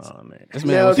 Nah, that's Oh, man. This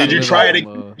man was Did trying you to try live it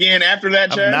off of, again after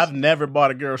that, Chad? I've never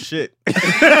bought a girl shit.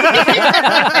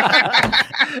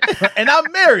 And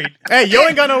I'm married. Hey, you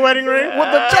ain't got no wedding ring.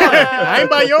 What the fuck? I ain't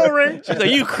buy your ring. she's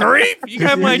like, you creep. You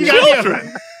have my You got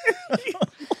children.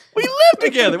 We live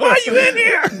together. Why are you in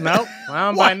here? Nope, I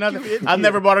don't buy nothing. I've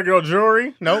never bought a girl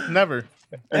jewelry. Nope, never.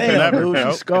 Damn, Never. dude, she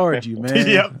Nope. scarred you, man.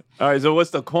 Yep. All right, so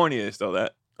what's the corniest though?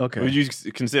 That Okay. would you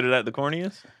consider that the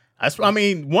corniest? I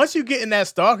mean, once you get in that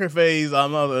stalker phase,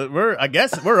 I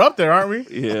guess we're up there, aren't we?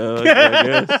 Yeah, I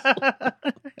guess.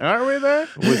 Aren't we there?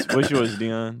 What's yours,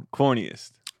 Dion?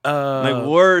 Corniest. Uh, Like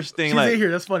worst thing. she's Like in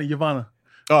here. That's funny, Yvonne.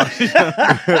 Oh,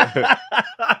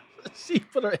 She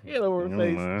put her hand over her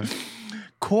face. man.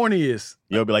 Corniest.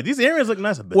 You'll be like, these earrings look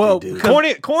nice. I bet Well, they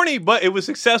do. corny, but it was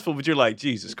successful. But you're like,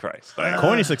 Jesus Christ. Like,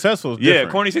 Corny successful is yeah,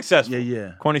 different. corny successful.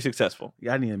 Yeah. Corny successful.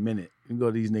 I need a minute. You can go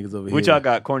to these niggas over What here. y'all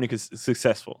got? Corny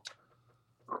successful.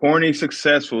 Corny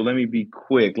successful. Let me be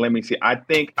quick. Let me see. I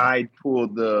think I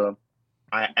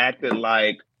acted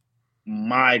like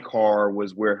my car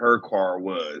was where her car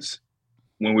was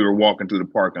when we were walking through the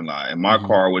parking lot. And my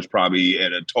car was probably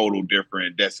at a total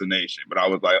different destination. But I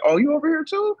was like, oh, you over here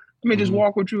too? Let me just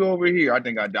walk with you over here. I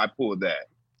think I pulled that.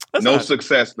 That's no not-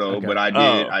 success though, Okay. but I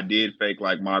Oh. did fake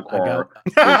like my I car got-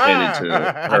 was headed to her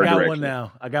I got direction. one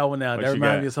now. What That you reminded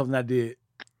got? me of something I did.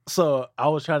 So I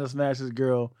was trying to smash this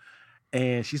girl,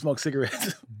 and she smoked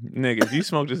cigarettes. Nigga, if you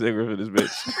smoked a cigarette for this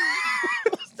bitch.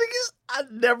 I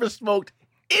never smoked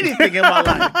anything in my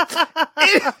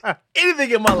life.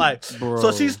 Anything in my life. Bro.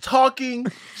 So she's talking,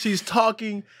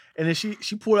 and then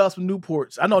she pulled out some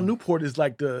Newports. I know Newport is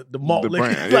like the malt The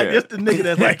liquor. brand, Like yeah. it's the nigga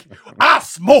that's like, I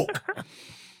smoke.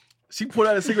 She pulled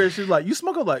out a cigarette. She was like, you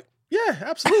smoke? I'm like, yeah,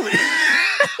 absolutely.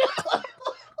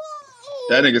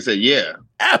 That nigga said, yeah.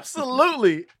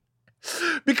 Absolutely.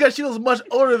 Because she was much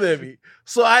older than me.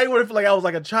 So I didn't want to feel like I was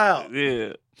like a child.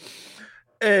 Yeah.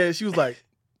 And she was like,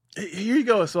 here you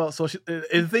go. So she, and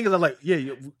the thing is, I'm like, yeah,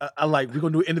 I like, we're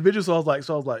going to do it individual. So I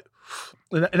was like,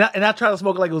 and I tried to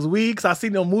smoke it like it was weed because I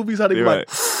seen them movies how they be You're like,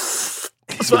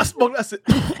 so I smoked, I said,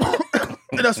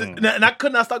 and I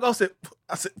could not stop. I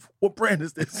said, what brand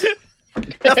is this?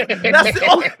 That's the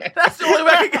only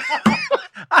way I could get.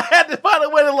 I had to find a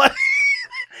way to like,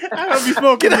 I don't be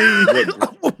smoking weed.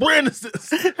 what brand is this?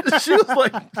 She was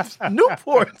like,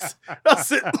 Newports. I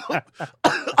said,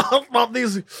 I thought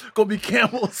these were going to be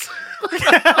Camels.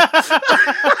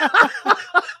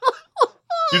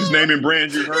 You just naming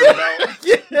brands you heard about?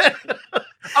 Yeah.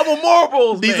 I'm a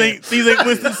Marlboro's These man. ain't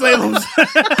Winston Salem's.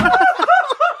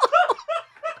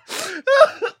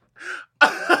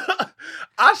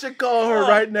 I should call her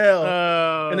right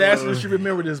now and ask her if Oh, she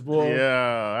remember this, boy.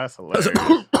 yeah, that's hilarious.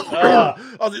 I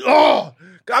was like, oh,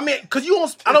 I mean, because you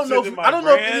don't. I don't know. If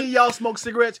any of y'all smoke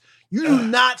cigarettes. You do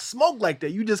not smoke like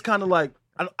that. You just kind of like.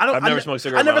 I've never smoked a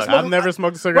cigarette. I've never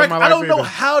smoked a cigarette in my life. I don't know either.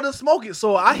 how to smoke it,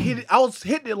 so I hit it. I was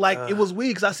hitting it like it was weed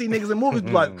because I see niggas in movies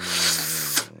be like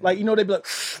they be like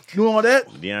doing all that.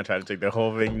 Deon tried to take the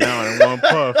whole thing down in one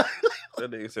puff. That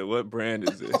nigga said, "What brand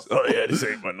is this?" Oh yeah, this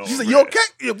ain't my normal. She said, "You okay?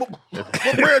 Yeah,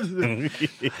 what brand is this?"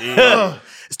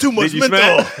 It's too much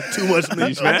menthol. Too much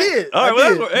menthol. I did. All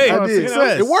right, well, hey, I did.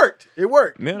 success. It worked. It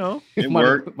worked. You know, It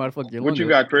worked. What you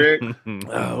got, Craig?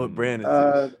 what brand is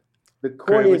this? The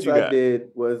Craig, what corniest you I got? did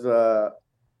was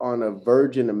on a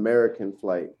Virgin American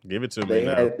flight. Give it to me They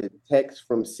now. had the text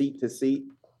from seat to seat.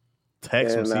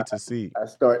 Text from and seat to seat. I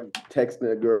started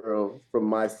texting a girl from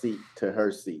my seat to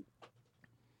her seat.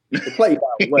 It played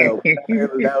out well.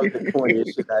 That was the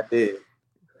corniest shit I did.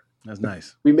 That's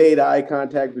nice. We made eye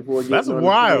contact before getting That's on the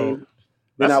wild. plane.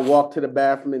 Then I walked to the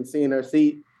bathroom and seen her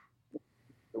seat.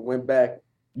 Went back.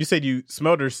 You said you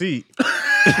smelled her seat.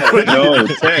 No,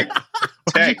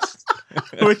 text.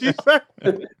 What'd you say?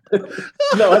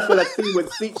 No, I said I seen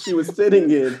what seat she was sitting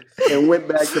in and went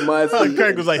back to my seat.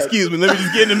 Craig was like, "Excuse me, let me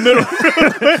just get in the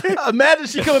middle." Imagine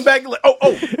she coming back like,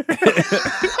 oh.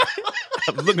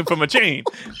 I'm looking for my chain.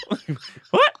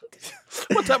 What?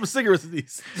 What type of cigarettes are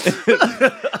these?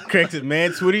 Craig said,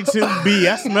 "Man, 22B.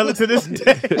 I smell it to this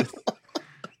day."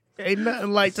 Ain't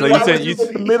nothing like. So you said you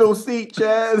in the middle seat,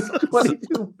 Chaz.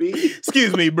 22B.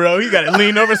 Excuse me, bro. You got to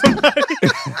lean over somebody.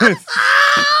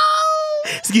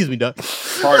 Excuse me, doc.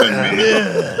 Pardon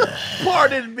me.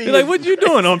 Pardon me. You're like, what you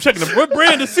doing? Oh, I'm checking what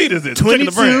brand of seat is it? Checking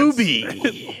the brands.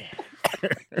 22B.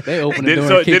 They opened the Did, door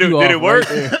so, and kicked did, you it, off did it work? right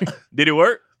there. Did it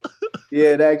work? Yeah,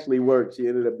 it actually worked. She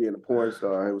ended up being a porn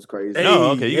star. It was crazy. Hey,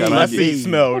 Oh, okay. You got My lucky. seat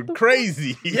smelled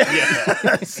crazy.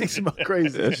 Yeah. She smell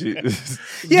crazy. That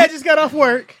shit. Yeah, I just got off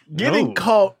work. Getting No.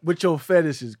 caught with your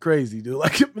fetish is crazy, dude.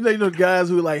 Like, you know, guys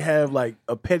who like have like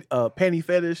a panty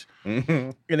fetish,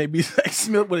 Mm-hmm. and they be like,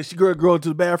 smell when she girl to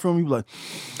the bathroom. You be like,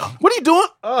 "What are you doing?"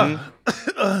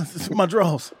 This is my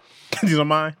drawers. These are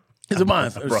mine. It's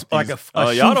mine. It's like a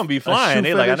Y'all shoe- don't be a flying. shoe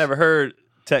They like, I fetish. never heard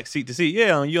text seat to seat.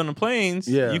 Yeah, on you on the planes,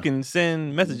 Yeah. you can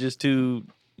send messages to,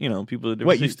 people.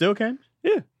 Wait, you still can?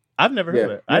 Yeah. I've never heard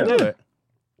of it. I Yeah. know it.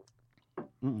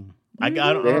 I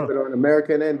don't They have know. it on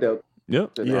American and Delta.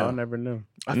 Yep. Yeah. I never knew.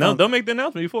 No, don't make the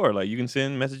announcement before. Like, you can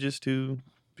send messages to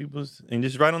people's and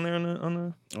just write on there on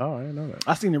the. Oh, I didn't know that.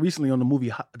 I seen it recently on the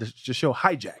movie, the show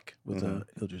Hijack with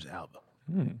Idris Elba.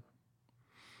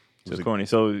 So corny.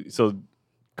 So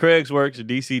Craig's works.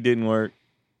 DC didn't work.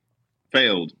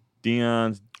 Failed.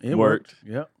 Dion's It worked.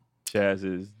 Yep.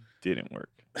 Chaz's didn't work.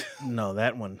 No,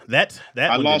 that one. That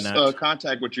I one lost did not.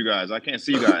 contact with you guys. I can't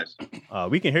see you guys.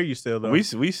 We can hear you still though. We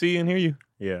see and hear you.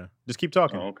 Yeah, just keep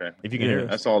talking. Oh, okay. If you can Yeah. hear us.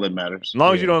 That's all that matters. As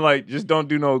long as Yeah. you don't just don't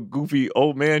do no goofy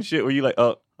old man shit where you like,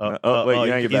 wait, now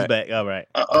you're he's back. back. All right.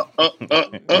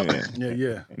 Yeah.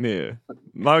 Yeah. Yeah. As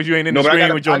long as you ain't in No, the but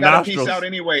screen with your I gotta nostrils. peace out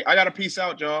anyway. I gotta peace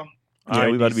out, y'all. Yeah,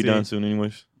 we about to be DC. done soon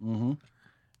anyways. Mm-hmm.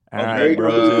 All Okay, right,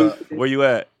 bro. Where you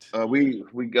at? We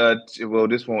got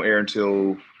this won't air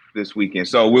until this weekend.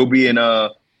 So we'll be in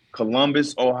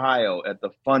Columbus, Ohio at the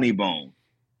Funny Bone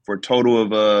for a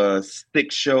total of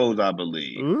 6 shows, I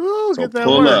believe. Ooh, So get that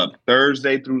pull work. up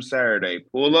Thursday through Saturday.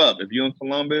 Pull up. If you're in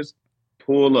Columbus,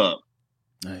 pull up.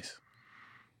 Nice.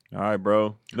 All right,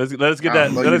 bro. Let's get I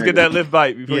that. love Let us you, get nigga. that lift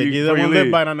bite before Yeah, you give that before you one lip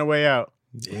leave. bite on the way out.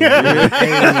 Hey.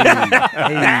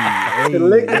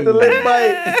 The lick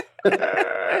bite.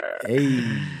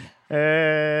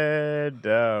 Hey.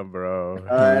 Dumb, bro. All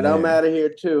right, I'm out of here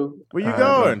too. Where you All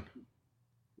right, going?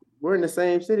 We're in the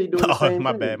same city doing the Oh, same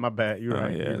my thing. bad. My bad. You're Oh,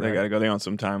 right. yeah, You're they right. gotta go. They on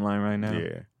some timeline right now.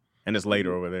 Yeah, and it's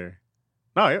later over there.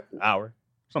 No, yeah, hour,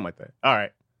 something like that. All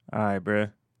right, All right, bro.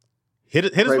 hit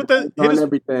us Craig with the White's on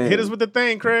everything. hit us with the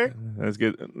thing, Craig. Let's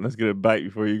get a bite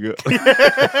before you go.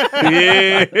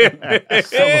 Yeah.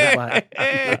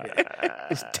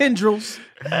 It's tendrils.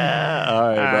 All right,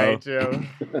 All bro. right, Joe.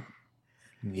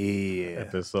 Yeah.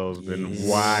 Episode's been Yeah.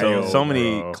 wild. So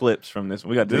many bro. clips from this.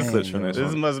 We got good clips from this.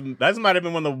 This one. might have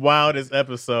been one of the wildest I'm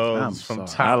episodes from sorry.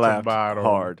 top I to laughed bottom,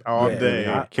 hard all Yeah, day.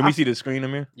 yeah. Can we see the screen,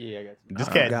 Amir? Yeah, I got you. This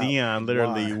I cat forgot Dion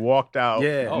literally why. walked out,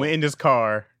 Yeah. went in his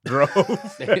car, drove.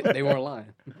 They weren't lying.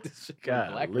 This shit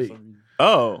was black or Golly. some reason.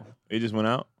 Oh, it just went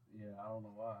out. Yeah, I don't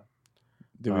know why.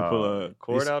 Did we pull a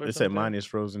cord out or They something? said mine is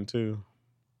frozen too.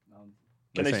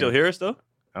 Can they saying- still hear us though?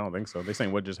 I don't think so. They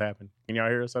saying what just happened. Can y'all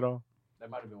hear us at all? That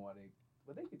might have been why they.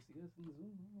 But they could see us in the Zoom.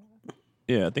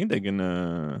 Yeah, I think they can.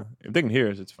 If they can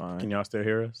hear us, it's fine. Can y'all still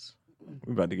hear us?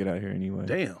 We're about to get out here anyway.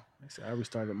 Damn. I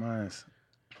restarted mine.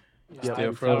 Still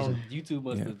Still frozen. frozen. YouTube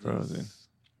must Yeah, have frozen. just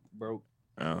broke.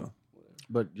 Oh.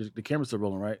 but the camera's still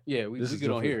rolling, right? Yeah, we This is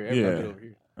good on different. here. Everybody Yeah. good over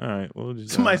here. All right. We'll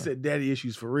just Somebody said daddy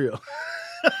issues for real.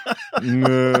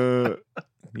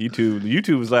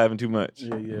 YouTube was laughing too much.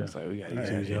 Yeah. It's like, we got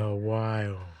issues.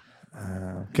 wild.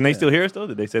 Can they still hear us though?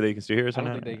 Did they say they can still hear us? I or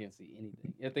don't not? think they can see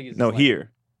anything. I think it's No, just like,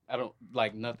 here. I don't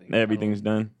like nothing. Everything's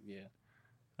done. Yeah.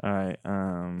 All right.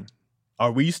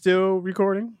 Are we still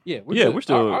recording? Yeah. We're good.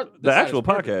 still this the side actual is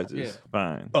perfect. podcast is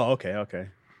fine. Oh, okay.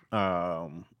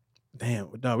 Damn.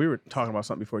 No, we were talking about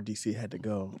something before DC had to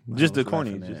go. Just I the was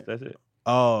corny. laughing Just at. that's it.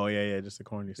 Oh, yeah, just the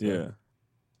corny stuff. Yeah.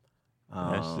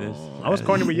 That's I was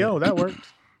corny with Yo. That worked.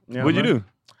 Yeah, What'd you do?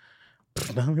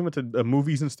 We went to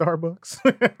movies and Starbucks.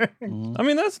 Mhm. I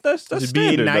mean, that's Just standard.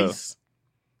 being though. nice.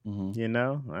 Mhm. You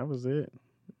know, that was it.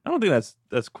 I don't think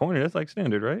that's corny. That's like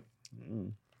standard, right?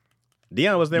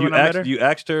 Dion was there You when I met her. you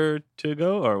asked her to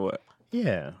go or what?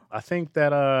 Yeah, I think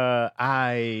that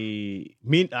I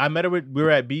met her we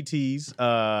were at BT's.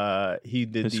 He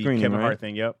did His the screening, Kevin right? Hart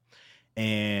thing. Yep.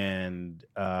 And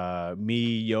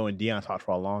me, Yo, and Dion talked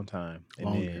for a long time.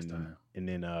 And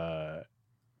then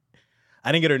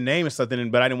I didn't get her name or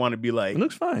something, but I didn't want to be like It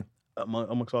looks fine.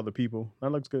 amongst all the people.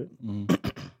 That looks good. Mhm.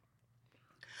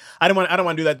 I don't want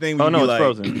to do that thing. Where Oh you no, be it's like,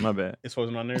 frozen. My bad. It's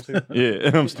frozen on there too. Yeah,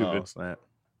 I'm Oh, stupid. snap.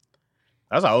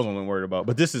 That's what I was only worried about.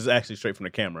 But this is actually straight from the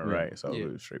camera, Yeah. right? So Yeah.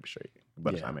 it was straight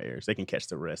by the Yeah. time it airs. They can catch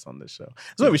the rest on this show.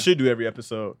 That's what we should do every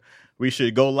episode. We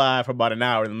should go live for about an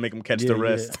hour and make them catch the Yeah,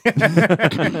 rest.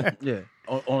 Yeah,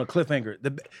 on a cliffhanger.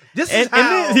 This is and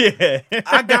how then, yeah.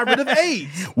 I got rid of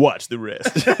AIDS. Watch the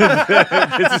rest. This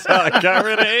is how I got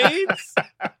rid of AIDS.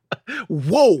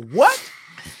 Whoa, what?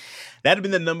 That'd have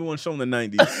been the number one show in the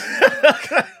 90s.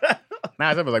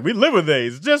 Now it's like, we live with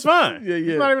AIDS just fine. Yeah.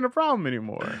 It's not even a problem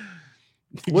anymore.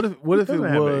 What if it Doesn't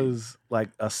have was like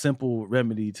a simple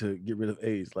remedy to get rid of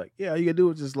AIDS? Like, yeah, all you gotta do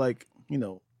is just like,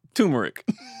 Turmeric.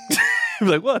 You're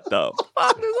like, what the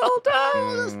fuck this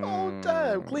whole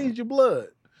time? cleanse your blood.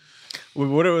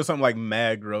 What if it was something like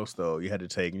mad gross though? You had to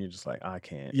take and you're just like, I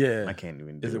can't. Yeah. I can't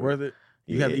even do Is it worth it?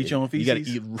 You Yeah, have to eat your own You gotta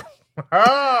feces? eat.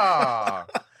 Ah!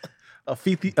 A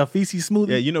feces smoothie?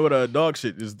 Yeah, you know what? Dog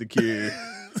shit is the cure.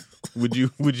 Would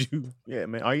you? Yeah,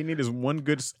 man. All you need is one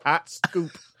good hot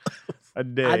scoop a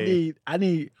day. I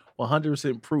need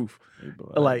 100% proof.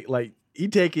 Like he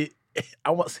take it.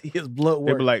 I want to see his blood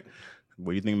They'd work. be like,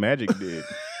 "What do you think magic did?"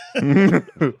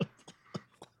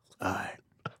 All right.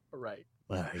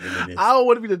 right, give me this. I don't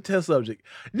want to be the test subject.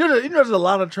 You know, there's a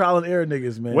lot of trial and error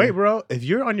niggas, man. Wait, bro. If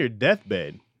you're on your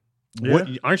deathbed, Yeah. what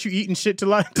aren't you eating shit to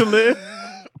live?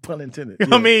 Pun intended.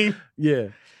 I mean, yeah.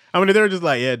 they're just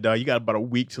like, yeah, dog, you got about a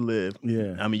week to live.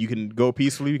 Yeah. I mean, you can go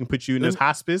peacefully. We can put you in this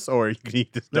hospice, or you can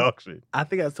eat this dog shit. I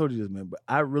think I told you this, man, but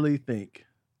I really think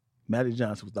Magic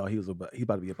Johnson thought he about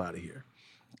to be up out of here.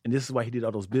 And this is why he did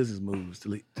all those business moves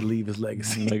to leave his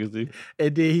legacy.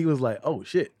 And then he was like, oh,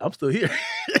 shit, I'm still here.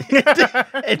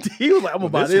 and he was like, I'm going to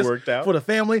buy this worked out. for the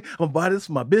family. I'm going to buy this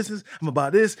for my business. I'm going to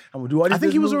buy this. I'm going to do all these I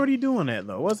think he was business already doing that,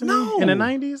 though, wasn't No. he? In the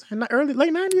 90s? In the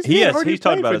late 90s? He's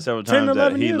talked about it several times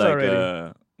that he like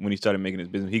already. when he started making his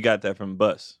business, he got that from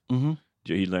Bus. Mhm.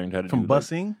 He learned how to From do like-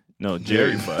 busing. No,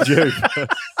 Jerry Bus.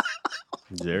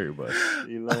 Jerry Bus.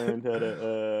 He learned how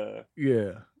to.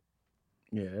 Yeah.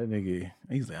 Yeah, that nigga,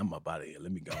 he's like, I'm up out of here.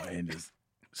 Let me go ahead and just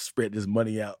spread this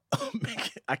money out.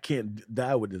 I can't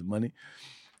die with this money.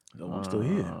 So I'm still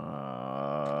here.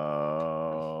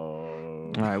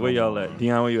 All right, where y'all at?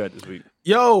 Dion, where you at this week?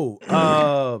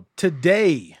 Yo,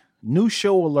 today, new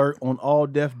show alert on All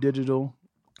Def Digital.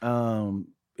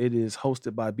 It is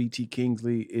hosted by BT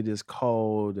Kingsley. It is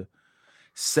called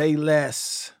Say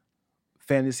Less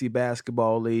Fantasy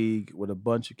Basketball League with a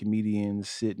bunch of comedians,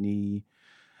 Sydney,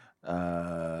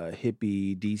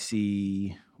 Hippie,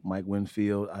 DC, Mike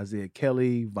Winfield, Isaiah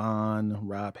Kelly, Vaughn,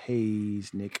 Rob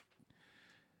Hayes, Nick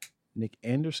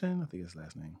Anderson. I think his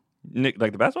last name. Nick,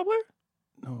 like the basketball player?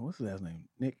 No, what's his last name?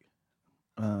 Nick.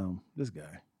 This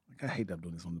guy. I hate that I'm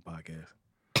doing this on the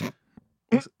podcast.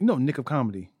 Nick of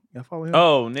Comedy. Y'all follow him?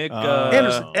 Oh, Nick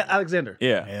Anderson, Alexander.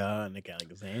 Yeah. Yeah, Nick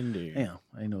Alexander. Damn,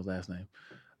 I didn't know his last name.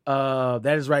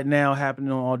 That is right now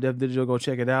happening on All Def Digital. Go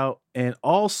check it out. And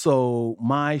also,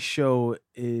 my show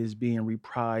is being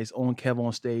reprised on Kev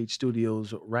on Stage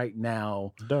Studios right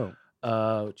now. Dope.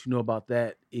 What you know about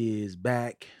that is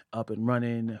back up and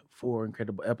running. 4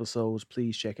 incredible episodes.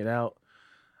 Please check it out.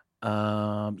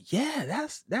 Yeah,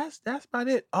 that's about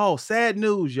it. Oh, sad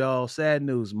news, y'all. Sad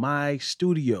news. My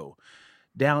studio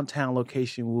downtown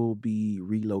location will be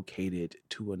relocated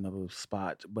to another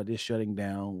spot, but it's shutting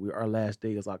down. Our last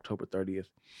day is October 30th.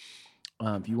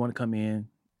 If you want to come in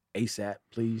ASAP,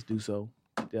 please do so.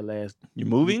 Their last. You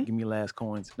moving? Give me your last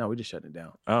coins. No, we're just shutting it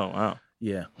down. Oh, wow.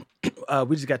 Yeah.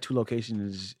 We just got 2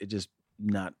 locations. It's just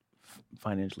not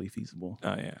financially feasible.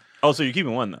 Oh yeah. Oh, so you're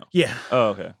keeping one though? Yeah. Oh,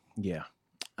 okay. Yeah.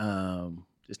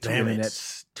 Just 2 Damn it.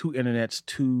 internets,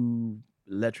 2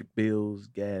 electric bills,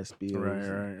 gas bills.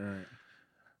 Right.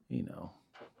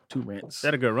 2 rents.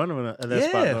 Had a good run at that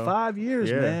spot, though. 5 years,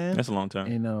 Yeah. man. That's a long time.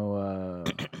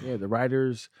 The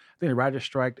writers, I think the writers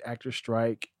strike, the actors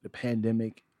strike, the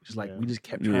pandemic. Just like we just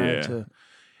kept trying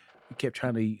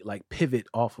to like pivot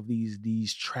off of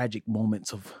these tragic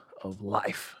moments of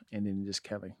life, and then just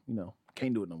kind of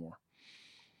can't do it no more.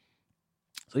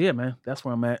 So yeah, man, that's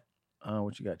where I'm at.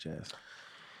 What you got, Chaz?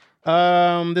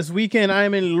 This weekend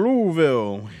I'm in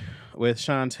Louisville with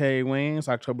Shantae Waynes,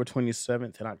 October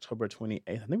 27th and October 28th.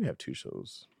 I think we have 2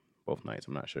 shows both nights.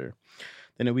 I'm not sure.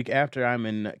 Then the week after, I'm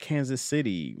in Kansas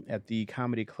City at the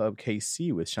Comedy Club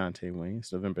KC with Shantae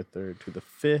Waynes, November 3rd to the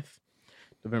 5th.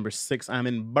 November 6th, I'm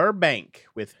in Burbank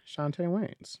with Shantae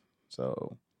Waynes.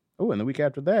 So, and the week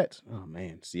after that, oh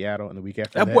man, Seattle. And the week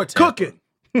after that, boy Tampa. cooking.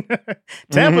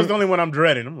 Tampa's the only one I'm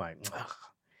dreading. I'm like, ugh,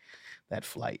 that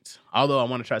flight. Although I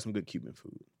want to try some good Cuban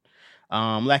food.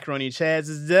 Macaroni and Chaz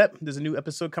is up. There's a new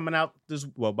episode coming out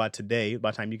by today.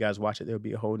 By the time you guys watch it, there'll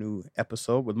be a whole new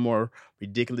episode with more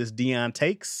ridiculous Dion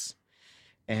takes.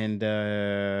 And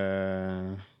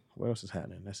what else is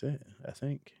happening? That's it, I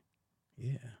think.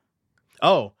 Yeah.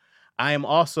 Oh, I've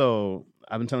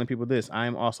been telling people this. I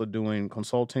am also doing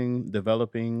consulting,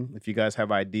 developing. If you guys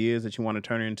have ideas that you want to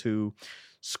turn into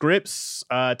scripts,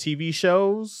 TV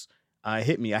shows,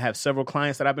 hit me. I have several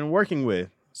clients that I've been working with.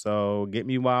 So get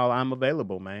me while I'm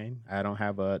available, man. I don't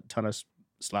have a ton of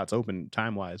slots open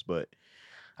time-wise, but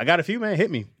I got a few, man.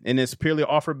 Hit me. And it's purely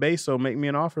offer-based, so make me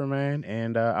an offer, man,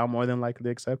 and I'll more than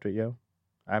likely accept it, yo.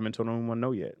 I haven't told anyone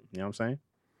no yet. You know what I'm saying?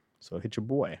 So hit your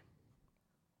boy.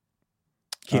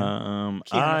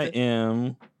 I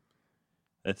am,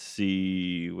 let's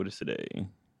see, what is today?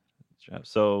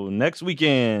 So next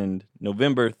weekend,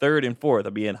 November 3rd and 4th,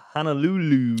 I'll be in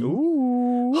Honolulu.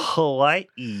 Ooh. Hawaii.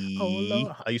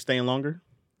 Oh, are you staying longer?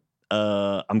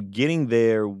 I'm getting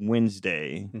there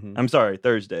Wednesday. Mhm. I'm sorry,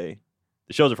 Thursday.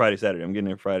 The shows are Friday, Saturday. I'm getting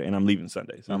there Friday, and I'm leaving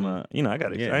Sunday. So I'm, I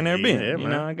got it. I ain't never been.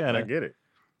 Man, I got it. I get it.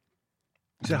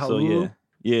 So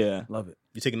yeah. Love it.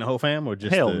 You taking the whole fam or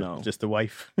just Hell no. just the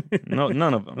wife? No,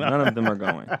 none of them. None of them are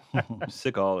going. I'm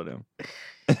sick of all of them.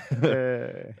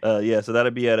 So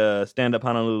that'll be at Stand Up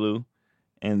Honolulu.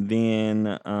 And then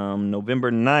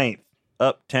November 9th,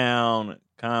 Uptown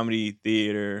Comedy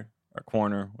Theater or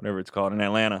Corner, whatever it's called, in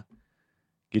Atlanta.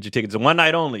 Get your tickets. One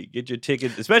night only. Get your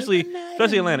tickets, especially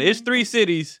Atlanta. It's 3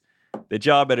 cities that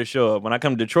y'all better show up. When I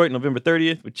come to Detroit, November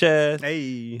 30th with Chaz,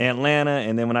 Atlanta,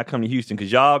 and then when I come to Houston,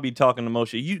 because y'all be talking the most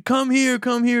shit. You come here.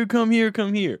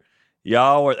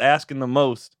 Y'all are asking the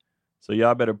most, so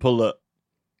y'all better pull up.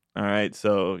 All right,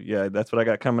 so yeah, that's what I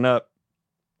got coming up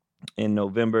in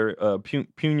November.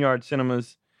 Puneyard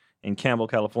Cinemas in Campbell,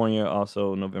 California,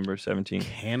 also November 17th.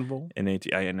 Campbell? And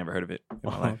I had never heard of it in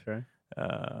my life. Okay.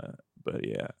 But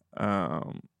yeah.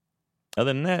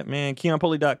 Other than that, man,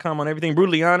 KeonPoli.com on everything.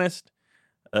 Brutally Honest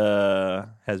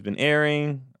has been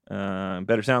airing.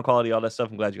 Better sound quality, all that stuff.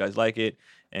 I'm glad you guys like it.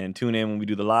 And tune in when we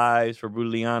do the lives for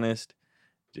Brutally Honest.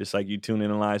 Just like you tune in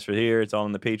the lives for here. It's all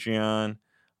in the Patreon.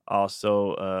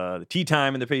 Also, the tea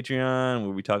time in the Patreon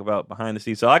where we talk about behind the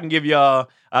scenes. So I can give y'all,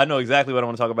 I know exactly what I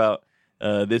want to talk about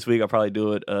this week. I'll probably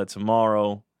do it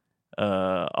tomorrow.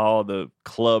 All the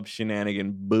club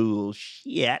shenanigan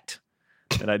bullshit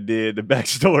that I did, the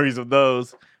backstories of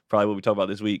those, probably what we talk about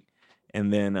this week.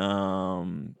 And then, but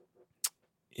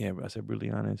I said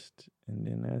Brutally Honest. And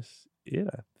then that's it,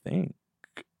 I think.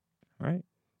 Right?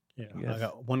 Yeah, I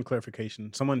got one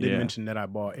clarification. Someone did mention that I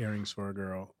bought earrings for a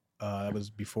girl. That was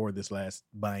before this last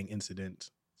buying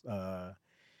incident.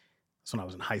 That's when I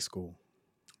was in high school,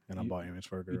 and I bought earrings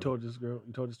for a girl. You told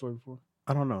this story before?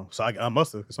 I don't know. So I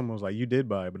must have. Someone was like, "You did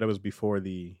buy," but that was before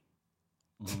the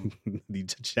the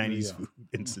Chinese food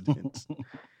incident.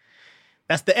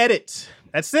 That's the edit.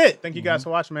 That's it. Thank you guys for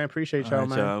watching, man. Appreciate y'all,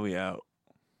 man. Y'all, we out.